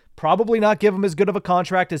back, probably not give him as good of a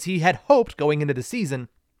contract as he had hoped going into the season,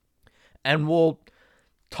 and we'll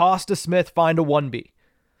toss to Smith, find a 1B.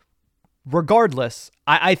 Regardless,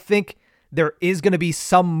 I think there is going to be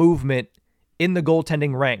some movement in the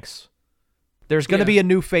goaltending ranks. There's going to be a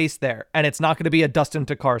new face there, and it's not going to be a Dustin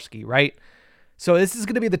Tokarski, right? So this is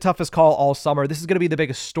going to be the toughest call all summer. This is going to be the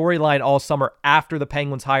biggest storyline all summer after the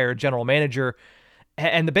Penguins hire a general manager.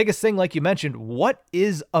 And the biggest thing, like you mentioned, what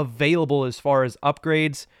is available as far as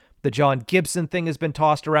upgrades? The John Gibson thing has been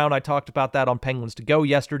tossed around. I talked about that on Penguins to Go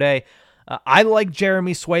yesterday. I like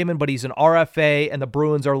Jeremy Swayman, but he's an RFA, and the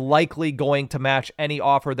Bruins are likely going to match any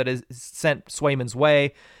offer that is sent Swayman's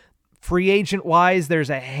way. Free agent-wise, there's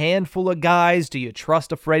a handful of guys. Do you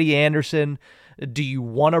trust a Freddie Anderson? Do you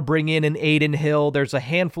want to bring in an Aiden Hill? There's a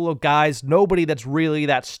handful of guys. Nobody that's really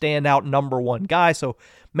that standout number one guy, so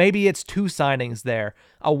maybe it's 2 signings there,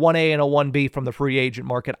 a 1A and a 1B from the free agent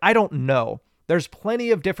market. I don't know. There's plenty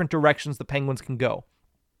of different directions the Penguins can go.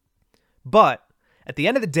 But at the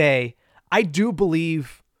end of the day, I do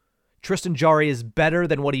believe Tristan Jarry is better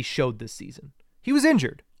than what he showed this season. He was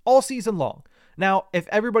injured all season long. Now, if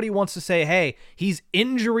everybody wants to say, hey, he's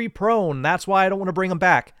injury prone, that's why I don't want to bring him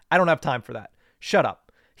back, I don't have time for that. Shut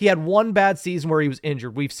up. He had one bad season where he was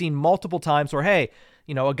injured. We've seen multiple times where, hey,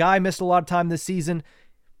 a guy missed a lot of time this season.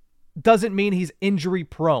 Doesn't mean he's injury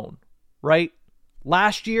prone, right?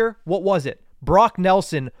 Last year, what was it? Brock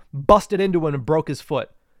Nelson busted into him and broke his foot.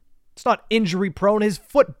 It's not injury prone. His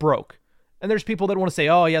foot broke. And there's people that want to say,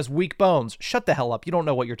 oh, he has weak bones. Shut the hell up. You don't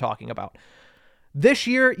know what you're talking about. This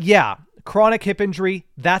year, yeah, chronic hip injury,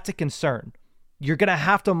 that's a concern. You're going to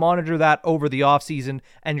have to monitor that over the offseason,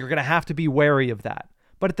 and you're going to have to be wary of that.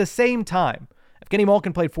 But at the same time, Evgeny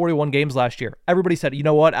Malkin played 41 games last year. Everybody said, you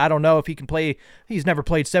know what, I don't know if he can play. He's never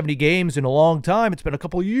played 70 games in a long time. It's been a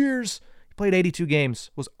couple of years. He played 82 games,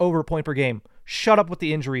 was over a point per game. Shut up with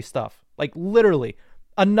the injury stuff. Like, literally,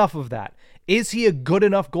 enough of that. Is he a good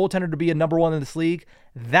enough goaltender to be a number one in this league?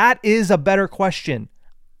 That is a better question.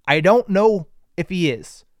 I don't know if he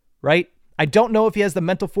is, right? I don't know if he has the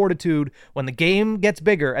mental fortitude when the game gets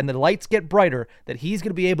bigger and the lights get brighter that he's going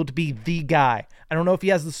to be able to be the guy. I don't know if he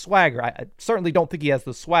has the swagger. I certainly don't think he has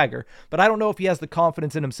the swagger, but I don't know if he has the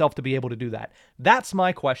confidence in himself to be able to do that. That's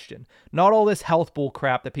my question, not all this health bull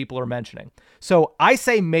crap that people are mentioning. So I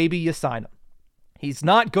say maybe you sign him. He's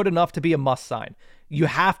not good enough to be a must sign. You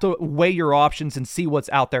have to weigh your options and see what's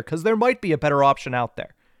out there because there might be a better option out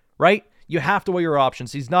there, right? You have to weigh your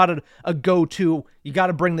options. He's not a go-to. You got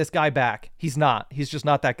to bring this guy back. He's not. He's just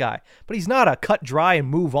not that guy. But he's not a cut dry and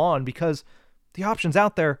move on because the options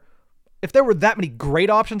out there, if there were that many great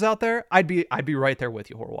options out there, I'd be right there with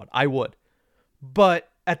you, Horwat. I would. But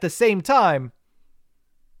at the same time,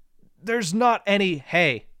 there's not any,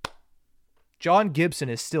 hey, John Gibson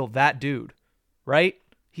is still that dude, right?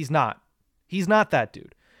 He's not. He's not that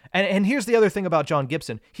dude. And here's the other thing about John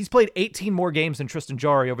Gibson. He's played 18 more games than Tristan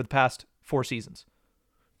Jarry over the past 4 seasons.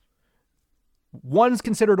 One's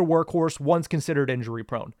considered a workhorse, one's considered injury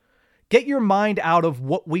prone. Get your mind out of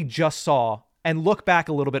what we just saw and look back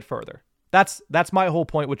a little bit further. That's my whole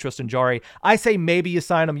point with Tristan Jarry. I say maybe you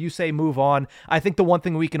sign him, you say move on. I think the one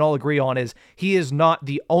thing we can all agree on is he is not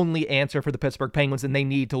the only answer for the Pittsburgh Penguins and they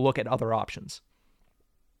need to look at other options.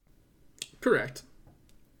 Correct.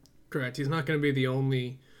 He's not going to be the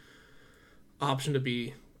only option to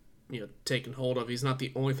be, taken hold of. He's not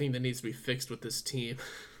the only thing that needs to be fixed with this team.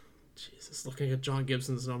 Jesus, looking at John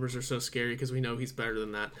Gibson's numbers are so scary because we know he's better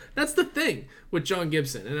than that. That's the thing with John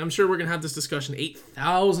Gibson, and I'm sure we're going to have this discussion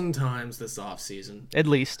 8,000 times this offseason. At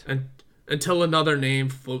least. And until another name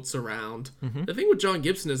floats around. Mm-hmm. The thing with John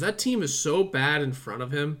Gibson is that team is so bad in front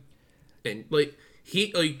of him, and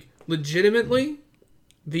legitimately,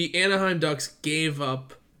 the Anaheim Ducks gave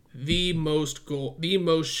up the most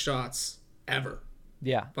shots ever.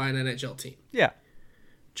 Yeah. By an NHL team. Yeah.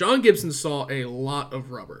 John Gibson saw a lot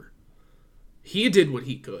of rubber. He did what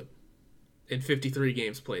he could in 53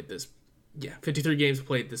 games played this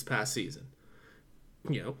past season.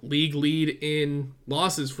 League lead in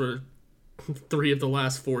losses for 3 of the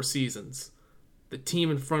last 4 seasons. The team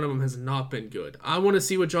in front of him has not been good. I want to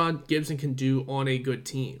see what John Gibson can do on a good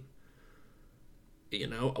team.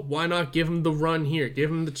 Why not give him the run here? Give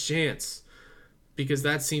him the chance. Because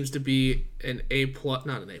that seems to be an A+,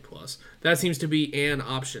 not an A+. That seems to be an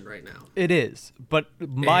option right now. It is. But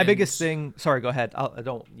my biggest thing... Sorry, go ahead. Go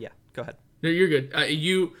ahead. No, you're good.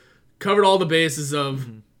 You covered all the bases of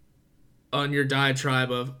on your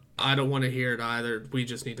diatribe of, I don't want to hear it either. We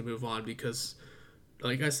just need to move on because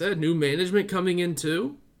like I said, new management coming in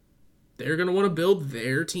too. They're going to want to build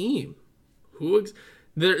their team.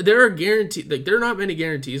 There are guaranteed, like there are not many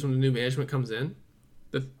guarantees when the new management comes in.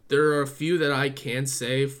 There are a few that I can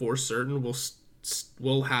say for certain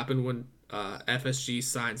will happen when FSG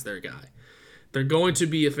signs their guy. They're going to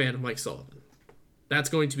be a fan of Mike Sullivan. That's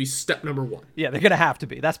going to be step number one. Yeah, they're going to have to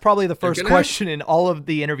be. That's probably the first question in all of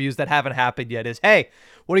the interviews that haven't happened yet is, hey,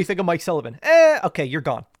 what do you think of Mike Sullivan? Okay, you're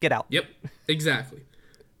gone. Get out. Yep, exactly.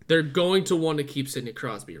 They're going to want to keep Sidney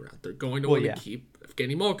Crosby around. They're going to want to keep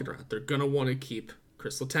Evgeny Malkin around. They're going to want to keep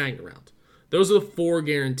Chris Letang around. Those are the 4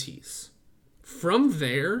 guarantees. From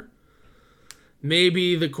there,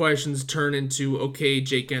 maybe the questions turn into, okay,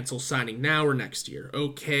 Jake Gensel signing now or next year.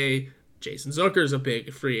 Okay, Jason Zucker is a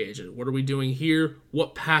big free agent. What are we doing here?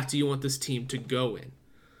 What path do you want this team to go in?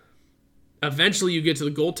 Eventually, you get to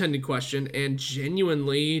the goaltending question, and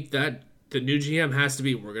genuinely, that the new GM has to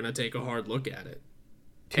be, we're going to take a hard look at it.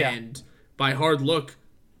 Yeah. And by hard look,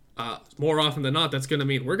 more often than not, that's going to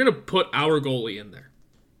mean we're going to put our goalie in there.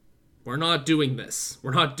 We're not doing this.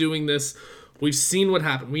 We're not doing this. We've seen what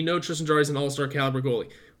happened. We know Tristan Jarry is an all-star caliber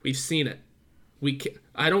goalie. We've seen it.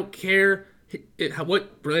 I don't care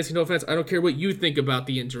Brzezinski, no offense, I don't care what you think about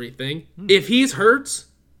the injury thing. If he's hurt,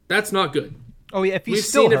 that's not good. Oh yeah, if he's We've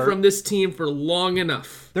still seen hurt, it from this team for long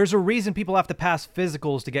enough. There's a reason people have to pass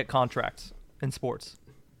physicals to get contracts in sports.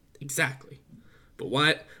 Exactly. But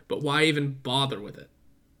why even bother with it?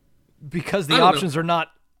 Because the options are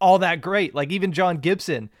not all that great. Like even John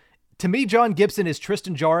Gibson. To me, John Gibson is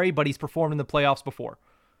Tristan Jarry, but he's performed in the playoffs before.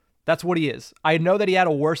 That's what he is. I know that he had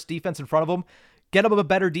a worse defense in front of him. Get him a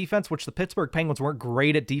better defense, which the Pittsburgh Penguins weren't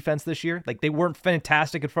great at defense this year. Like, they weren't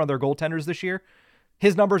fantastic in front of their goaltenders this year.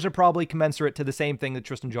 His numbers are probably commensurate to the same thing that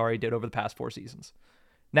Tristan Jarry did over the past 4 seasons.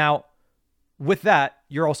 Now, with that,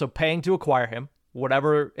 you're also paying to acquire him,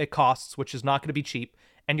 whatever it costs, which is not going to be cheap,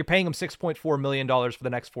 and you're paying him $6.4 million for the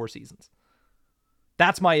next 4 seasons.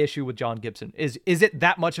 That's my issue with John Gibson. Is it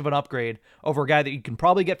that much of an upgrade over a guy that you can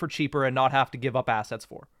probably get for cheaper and not have to give up assets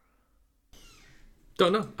for?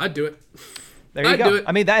 Don't know. I'd do it. There you go.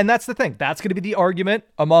 I mean, and that's the thing. That's going to be the argument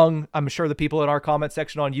among, I'm sure, the people in our comment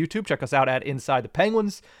section on YouTube. Check us out at Inside the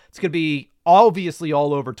Penguins. It's going to be obviously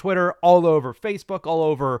all over Twitter, all over Facebook, all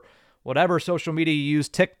over whatever social media you use,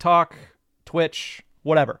 TikTok, Twitch,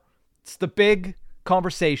 whatever. It's the big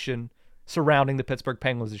conversation surrounding the Pittsburgh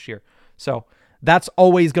Penguins this year. So that's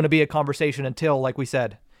always going to be a conversation until, like we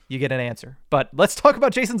said, you get an answer. But let's talk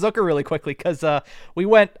about Jason Zucker really quickly because we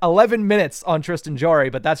went 11 minutes on Tristan Jarry,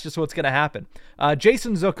 but that's just what's going to happen.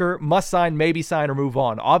 Jason Zucker must sign, maybe sign, or move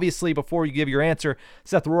on. Obviously, before you give your answer,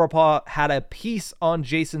 Seth Rorapaw had a piece on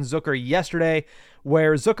Jason Zucker yesterday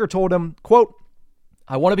where Zucker told him, quote,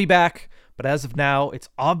 "I want to be back, but as of now, it's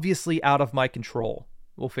obviously out of my control.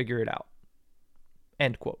 We'll figure it out."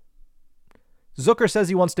 End quote. Zucker says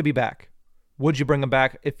he wants to be back. Would you bring him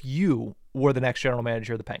back if you were the next general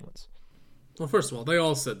manager of the Penguins? Well, first of all, they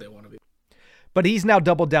all said they want to be. But he's now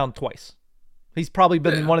doubled down twice. He's probably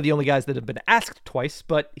been one of the only guys that have been asked twice,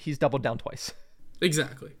 but he's doubled down twice.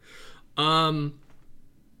 Exactly. I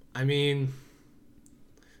mean,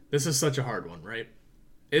 this is such a hard one, right?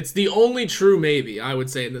 It's the only true maybe, I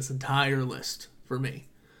would say, in this entire list for me.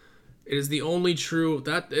 It is the only true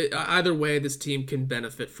that either way this team can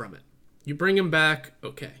benefit from it. You bring him back,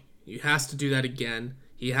 okay. He has to do that again.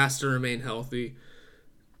 He has to remain healthy.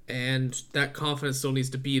 And that confidence still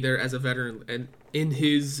needs to be there as a veteran and in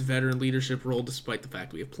his veteran leadership role, despite the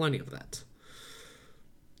fact we have plenty of that.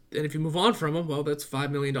 And if you move on from him, well, that's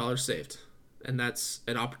 $5 million saved. And that's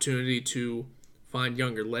an opportunity to find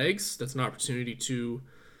younger legs. That's an opportunity to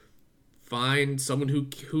find someone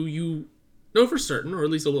who you know for certain, or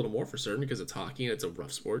at least a little more for certain, because it's hockey and it's a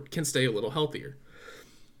rough sport, can stay a little healthier.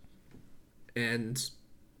 And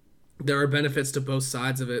there are benefits to both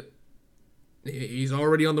sides of it. He's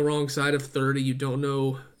already on the wrong side of 30. You don't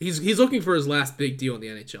know. He's looking for his last big deal in the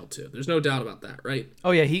NHL too. There's no doubt about that, right? Oh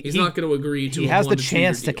yeah, he's not going to agree to. He has the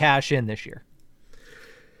chance to cash in this year.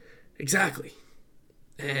 Exactly,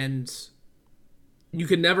 and you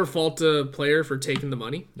can never fault a player for taking the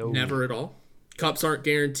money. No. Never at all. Cups aren't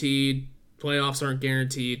guaranteed. Playoffs aren't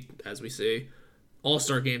guaranteed, as we say.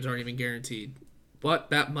 All-Star games aren't even guaranteed. But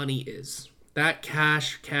that money is. That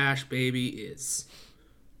cash baby is.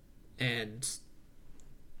 And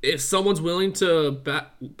if someone's willing to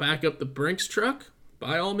back up the Brinks truck,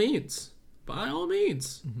 by all means. By all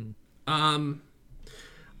means. Mm-hmm.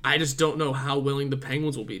 I just don't know how willing the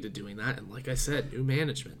Penguins will be to doing that. And like I said, new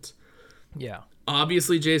management. Yeah.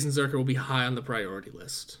 Obviously, Jason Zucker will be high on the priority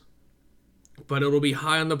list. But it'll be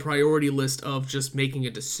high on the priority list of just making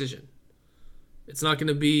a decision. It's not going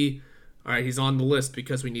to be, all right, he's on the list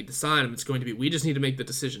because we need to sign him. It's going to be, we just need to make the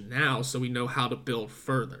decision now so we know how to build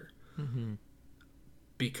further.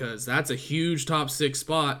 Because that's a huge top 6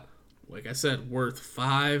 spot. Like I said, worth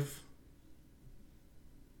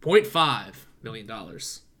 $5.5 million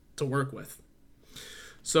to work with.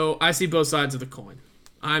 So I see both sides of the coin.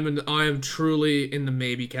 I am truly in the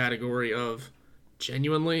maybe category of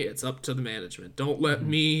genuinely, it's up to the management. Don't let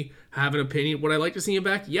me have an opinion. Would I like to see him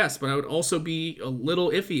back? Yes, but I would also be a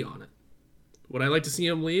little iffy on it. Would I like to see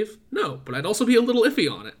him leave? No, but I'd also be a little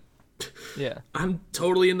iffy on it. Yeah. I'm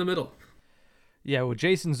totally in the middle. Yeah, well,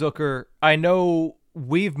 Jason Zucker, I know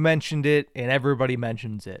we've mentioned it and everybody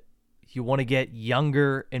mentions it. You want to get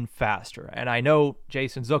younger and faster. And I know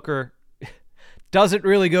Jason Zucker doesn't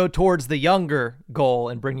really go towards the younger goal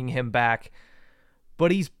and bringing him back,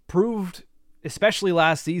 but he's proved, especially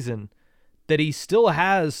last season, that he still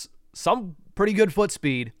has some pretty good foot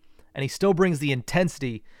speed, and he still brings the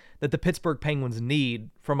intensity that the Pittsburgh Penguins need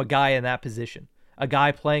from a guy in that position, a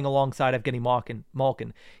guy playing alongside Evgeny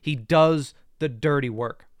Malkin. He does the dirty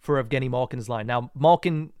work for Evgeny Malkin's line. Now,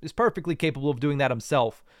 Malkin is perfectly capable of doing that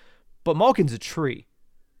himself, but Malkin's a tree.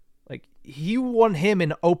 Like, you want him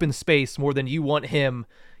in open space more than you want him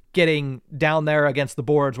getting down there against the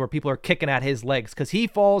boards where people are kicking at his legs, because he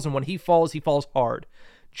falls, and when he falls hard.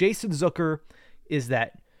 Jason Zucker is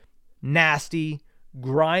that nasty,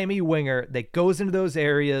 grimy winger that goes into those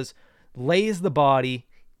areas, lays the body,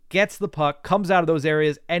 gets the puck, comes out of those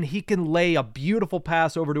areas, and he can lay a beautiful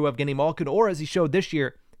pass over to Evgeny Malkin, or as he showed this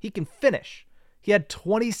year, he can finish. He had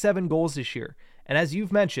 27 goals this year, and as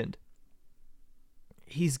you've mentioned,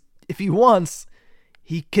 if he wants,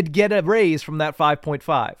 he could get a raise from that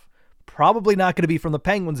 5.5. Probably not going to be from the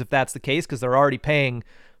Penguins if that's the case, because they're already paying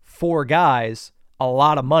 4 guys a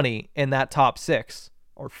lot of money in that top 6,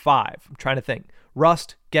 or 5. I'm trying to think.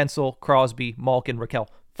 Rust, Gensel, Crosby, Malkin, Raquel.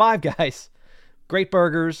 5 guys. Great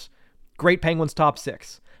burgers. Great Penguins top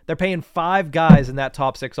 6. They're paying 5 guys in that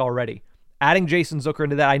top 6 already. Adding Jason Zucker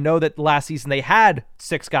into that, I know that last season they had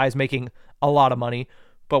 6 guys making a lot of money,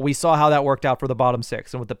 but we saw how that worked out for the bottom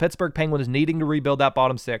 6. And with the Pittsburgh Penguins needing to rebuild that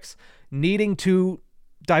bottom 6, needing to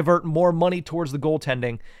divert more money towards the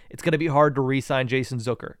goaltending, it's going to be hard to re-sign Jason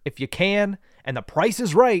Zucker. If you can, and the price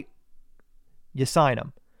is right, you sign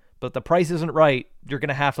him. But if the price isn't right, you're going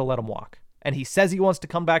to have to let him walk. And he says he wants to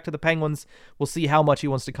come back to the Penguins. We'll see how much he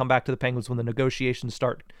wants to come back to the Penguins when the negotiations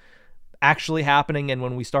start actually happening and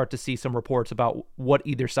when we start to see some reports about what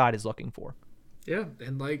either side is looking for. Yeah,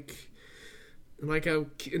 and like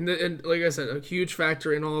I said, a huge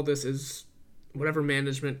factor in all this is whatever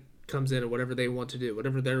management comes in and whatever they want to do,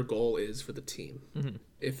 whatever their goal is for the team. Mm-hmm.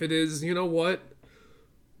 If it is, you know what,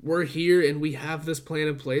 we're here and we have this plan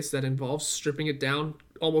in place that involves stripping it down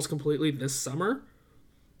almost completely this summer,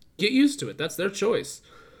 get used to it. That's their choice.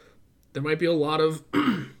 There might be a lot of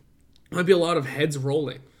heads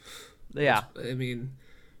rolling. Yeah. I mean,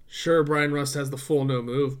 sure, Brian Rust has the full no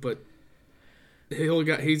move, but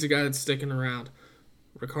he's a guy that's sticking around.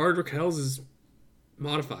 Rickard Rakell's is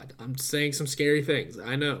modified. I'm saying some scary things,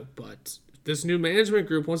 I know, but if this new management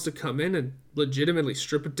group wants to come in and legitimately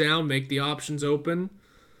strip it down, make the options open,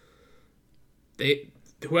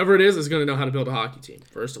 whoever it is going to know how to build a hockey team.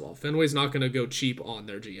 First of all, Fenway's not going to go cheap on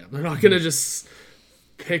their GM. They're not going to just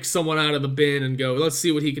pick someone out of the bin and go, let's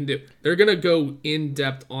see what he can do. They're going to go in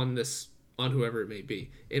depth on this, on whoever it may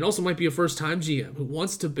be. It also might be a first-time GM who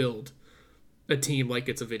wants to build a team like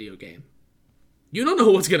it's a video game. You don't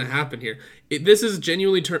know what's going to happen here. This is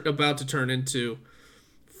genuinely about to turn into,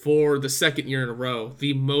 for the second year in a row,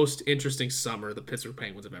 the most interesting summer the Pittsburgh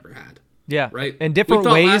Penguins have ever had. Yeah, right. In different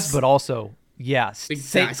ways, but also, yes,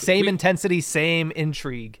 exactly. Same intensity, same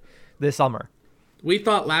intrigue this summer. We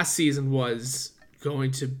thought last season was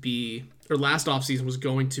going to be, or last offseason was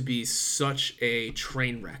going to be such a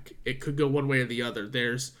train wreck. It could go one way or the other.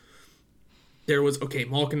 There was, okay,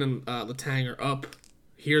 Malkin and Letang are up.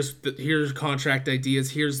 Here's contract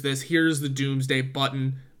ideas. Here's the doomsday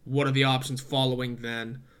button. What are the options following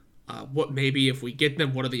then? What maybe if we get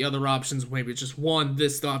them, what are the other options? Maybe it's just one, the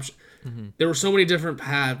option. Mm-hmm. There were so many different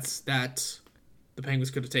paths that the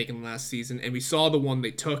Penguins could have taken last season, and we saw the one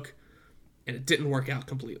they took, and it didn't work out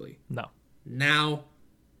completely. No. Now,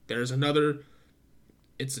 there's another.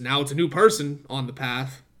 It's a new person on the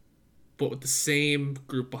path, but with the same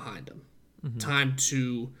group behind him. Mm-hmm. Time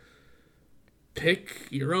to pick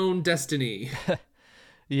your own destiny.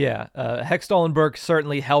 Yeah, Hextall and Burke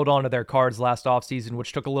certainly held on to their cards last offseason,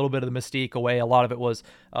 which took a little bit of the mystique away. A lot of it was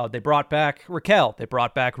they brought back Raquel, they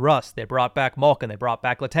brought back Rust, they brought back Malkin, they brought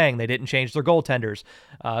back Letang. They didn't change their goaltenders.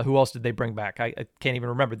 Who else did they bring back? I can't even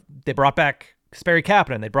remember. They brought back Sperry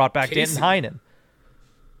Kapanen. They brought back Danton Heinen.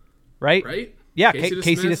 right? Right? Yeah,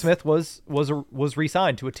 Casey DeSmith was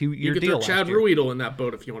re-signed to a 2-year deal. You could throw Chad Ruhwedel in that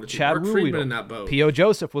boat if you wanted to. Mark Friedman in that boat. P.O.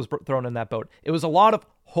 Joseph was thrown in that boat. It was a lot of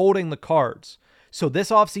holding the cards. So this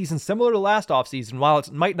offseason, similar to last offseason, while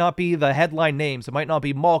it might not be the headline names, it might not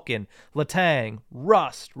be Malkin, Letang,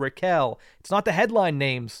 Rust, Raquel, it's not the headline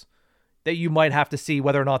names that you might have to see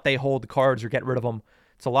whether or not they hold the cards or get rid of them.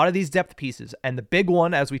 It's a lot of these depth pieces. And the big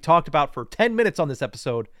one, as we talked about for 10 minutes on this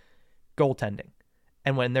episode, goaltending.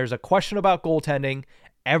 And when there's a question about goaltending,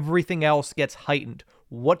 everything else gets heightened.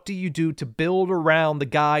 What do you do to build around the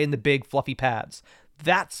guy in the big fluffy pads?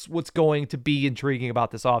 That's what's going to be intriguing about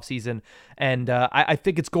this offseason. And I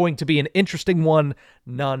think it's going to be an interesting one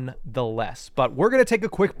nonetheless. But we're going to take a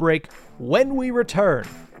quick break. When we return,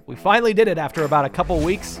 we finally did it after about a couple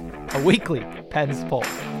weeks, a weekly Pens Poll.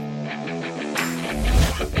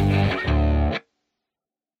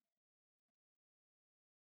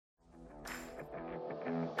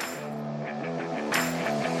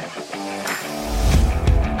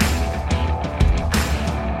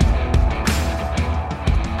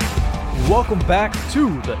 Welcome back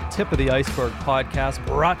to the Tip of the Iceberg podcast,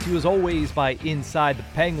 brought to you as always by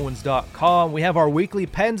InsideThePenguins.com. We have our weekly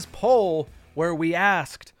Pens poll where we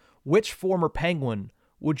asked, which former Penguin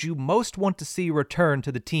would you most want to see return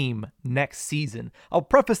to the team next season? I'll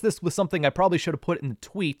preface this with something I probably should have put in the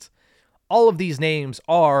tweet. All of these names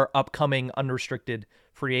are upcoming unrestricted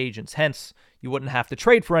free agents. Hence, you wouldn't have to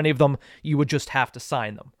trade for any of them. You would just have to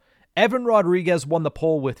sign them. Evan Rodrigues won the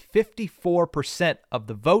poll with 54% of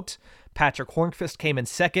the vote. Patrick Hornqvist came in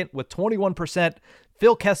second with 21%,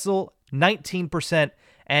 Phil Kessel 19%,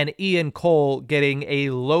 and Ian Cole getting a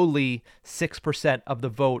lowly 6% of the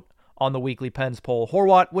vote on the weekly Pens poll.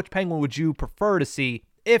 Horwat, which Penguin would you prefer to see,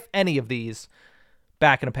 if any of these,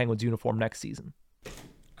 back in a Penguins uniform next season?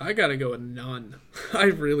 I gotta go with none. I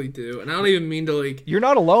really do. And I don't even mean to like... You're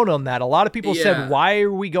not alone on that. A lot of people said, why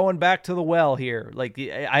are we going back to the well here? Like,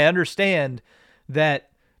 I understand that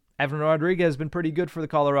Evan Rodrigues has been pretty good for the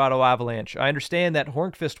Colorado Avalanche. I understand that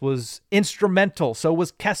Hornqvist was instrumental. So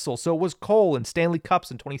was Kessel. So was Cole in Stanley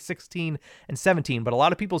Cups in 2016 and 17. But a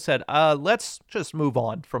lot of people said, let's just move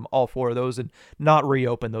on from all four of those and not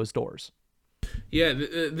reopen those doors. Yeah,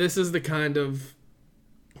 this is the kind of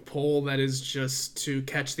poll that is just to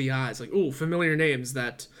catch the eyes. Like, ooh, familiar names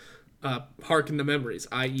that harken to memories,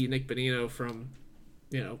 i.e. Nick Bonino from,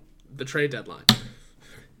 the trade deadline.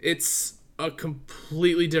 It's a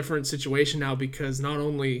completely different situation now because not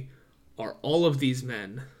only are all of these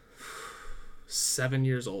men 7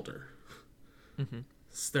 years older,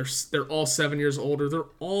 they're all 7 years older. They're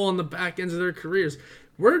all on the back ends of their careers.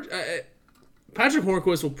 Patrick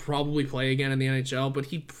Hornqvist will probably play again in the NHL, but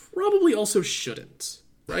he probably also shouldn't,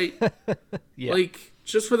 right? Yeah. Like,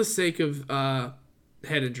 just for the sake of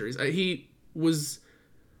head injuries. He was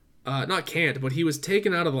not canned, but he was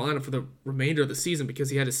taken out of the lineup for the remainder of the season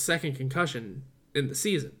because he had his second concussion in the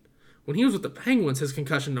season. When he was with the Penguins, his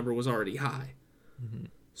concussion number was already high. Mm-hmm.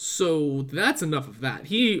 So that's enough of that.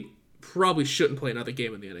 He probably shouldn't play another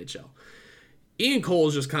game in the NHL. Ian Cole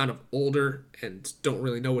is just kind of older and don't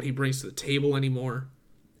really know what he brings to the table anymore.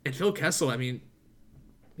 And Phil Kessel, I mean,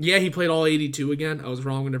 yeah, he played all 82 again. I was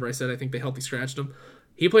wrong whenever I said I think they healthy scratched him.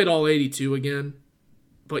 He played all 82 again,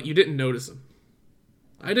 but you didn't notice him.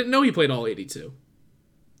 I didn't know he played all 82.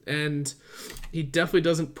 And he definitely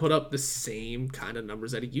doesn't put up the same kind of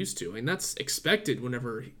numbers that he used to. I mean, that's expected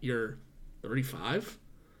whenever you're 35.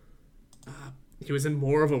 He was in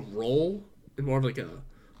more of a role, in more of like a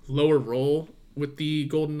lower role with the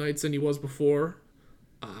Golden Knights than he was before.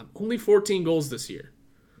 Only 14 goals this year.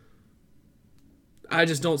 I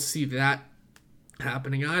just don't see that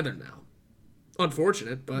happening either now.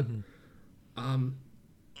 Unfortunate, but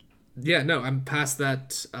yeah, no, I'm past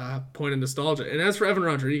that point of nostalgia. And as for Evan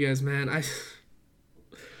Rodrigues, man,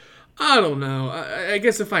 I don't know. I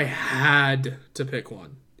guess if I had to pick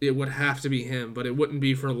one, it would have to be him, but it wouldn't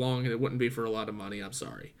be for long and it wouldn't be for a lot of money. I'm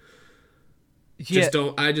sorry. Yeah.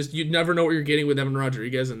 You never know what you're getting with Evan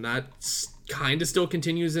Rodrigues, and that kind of still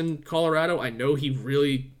continues in Colorado. I know he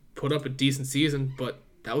really put up a decent season, but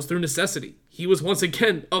that was through necessity. He was once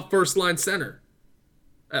again a first-line center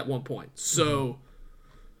at one point. So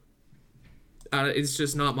it's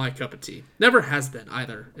just not my cup of tea. Never has been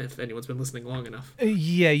either, if anyone's been listening long enough.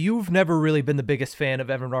 Yeah, you've never really been the biggest fan of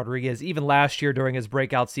Evan Rodrigues. Even last year during his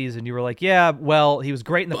breakout season, you were like, yeah, well, he was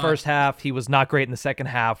great in the first half. He was not great in the second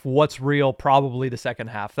half. What's real? Probably the second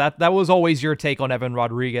half. That was always your take on Evan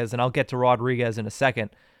Rodrigues, and I'll get to Rodrigues in a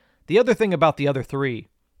second. The other thing about the other three,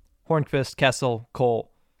 Hornqvist, Kessel,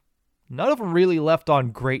 Cole, none of them really left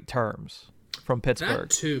on great terms from Pittsburgh. That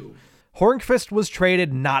too. Hornqvist was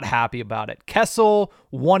traded, not happy about it. Kessel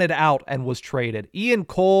wanted out and was traded. Ian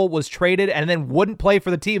Cole was traded and then wouldn't play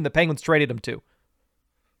for the team the Penguins traded him to.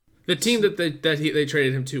 The team that they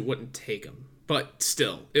traded him to wouldn't take him, but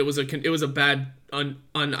still, it was a bad,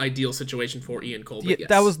 unideal situation for Ian Cole. Yeah, yes.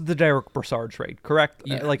 That was the Derek Brassard trade, correct?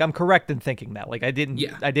 Yeah. I'm correct in thinking that. I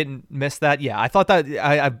didn't miss that. Yeah, I thought that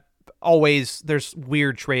I always, there's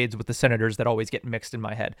weird trades with the Senators that always get mixed in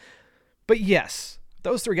my head. But yes,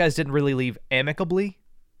 those three guys didn't really leave amicably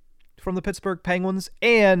from the Pittsburgh Penguins,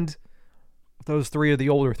 and those three are the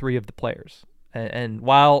older three of the players. And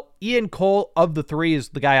while Ian Cole of the three is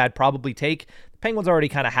the guy I'd probably take, the Penguins already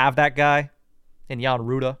kind of have that guy in Jan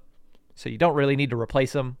Rutta, so you don't really need to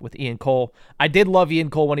replace him with Ian Cole. I did love Ian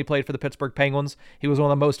Cole when he played for the Pittsburgh Penguins. He was one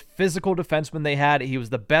of the most physical defensemen they had. He was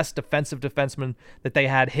the best defensive defenseman that they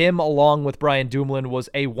had. Him, along with Brian Dumoulin, was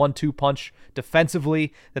a 1-2 punch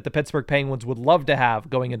defensively that the Pittsburgh Penguins would love to have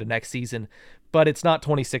going into next season, but it's not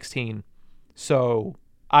 2016, so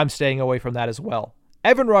I'm staying away from that as well.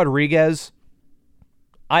 Evan Rodrigues,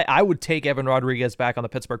 I would take Evan Rodrigues back on the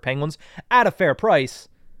Pittsburgh Penguins at a fair price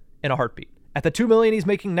in a heartbeat. At the $2 million he's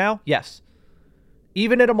making now, yes.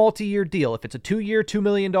 Even at a multi-year deal, if it's a 2-year, $2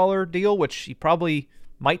 million deal, which he probably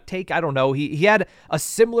might take, I don't know. He had a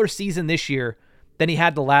similar season this year than he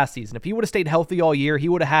had the last season. If he would have stayed healthy all year, he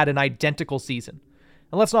would have had an identical season.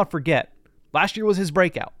 And let's not forget, last year was his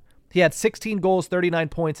breakout. He had 16 goals, 39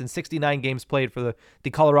 points, and 69 games played for the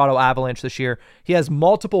Colorado Avalanche this year. He has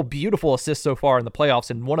multiple beautiful assists so far in the playoffs,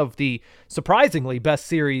 and one of the surprisingly best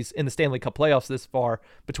series in the Stanley Cup playoffs this far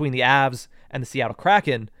between the Avs and the Seattle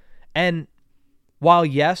Kraken. And while,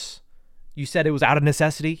 yes, you said it was out of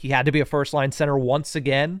necessity, he had to be a first-line center once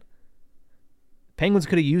again, Penguins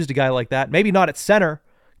could have used a guy like that. Maybe not at center.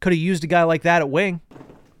 Could have used a guy like that at wing.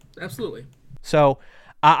 Absolutely. So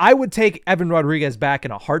I would take Evan Rodrigues back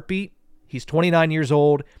in a heartbeat. He's 29 years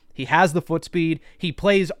old. He has the foot speed. He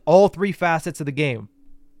plays all three facets of the game.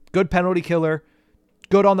 Good penalty killer.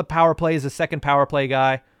 Good on the power play as a second power play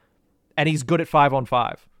guy. And he's good at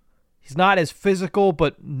 5-on-5. He's not as physical,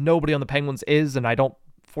 but nobody on the Penguins is, and I don't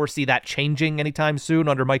foresee that changing anytime soon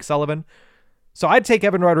under Mike Sullivan. So I'd take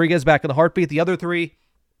Evan Rodrigues back in the heartbeat. The other three,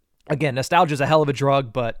 again, nostalgia's a hell of a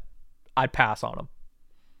drug, but I'd pass on them.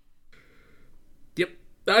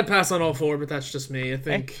 I'd pass on all four, but that's just me. I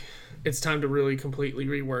think it's time to really completely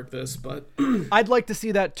rework this, but I'd like to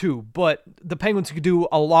see that too, but the Penguins could do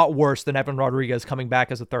a lot worse than Evan Rodrigues coming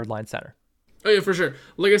back as a third-line center. Oh, yeah, for sure.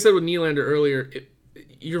 Like I said with Nylander earlier,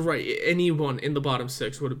 you're right. Anyone in the bottom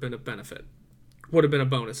six would have been a benefit. Would have been a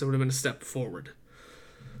bonus. It would have been a step forward.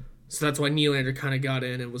 So that's why Nylander kind of got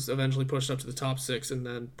in and was eventually pushed up to the top six and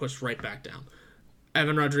then pushed right back down.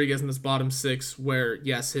 Evan Rodrigues in this bottom six where,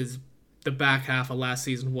 yes, the back half of last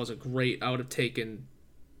season wasn't great. I would have taken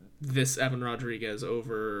this Evan Rodrigues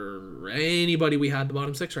over anybody we had in the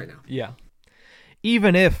bottom six right now. Yeah.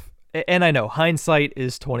 Even if, and I know hindsight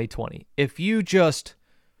is 2020. If you just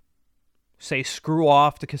say screw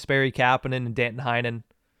off to Kasperi Kapanen and Danton Heinen,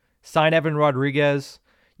 sign Evan Rodrigues,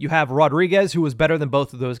 you have Rodrigues, who was better than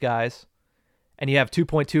both of those guys, and you have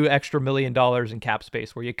 $2.2 extra million in cap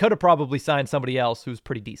space where you could have probably signed somebody else who's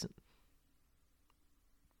pretty decent.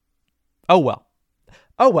 Oh well.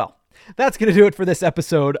 That's going to do it for this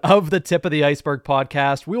episode of the Tip of the Iceberg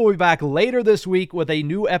podcast. We will be back later this week with a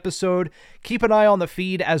new episode. Keep an eye on the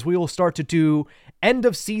feed as we will start to do end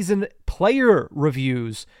of season player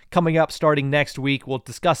reviews coming up starting next week. We'll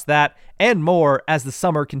discuss that and more as the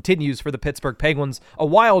summer continues for the Pittsburgh Penguins, a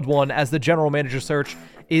wild one as the general manager search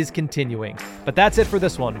is continuing. But that's it for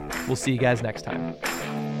this one. We'll see you guys next time.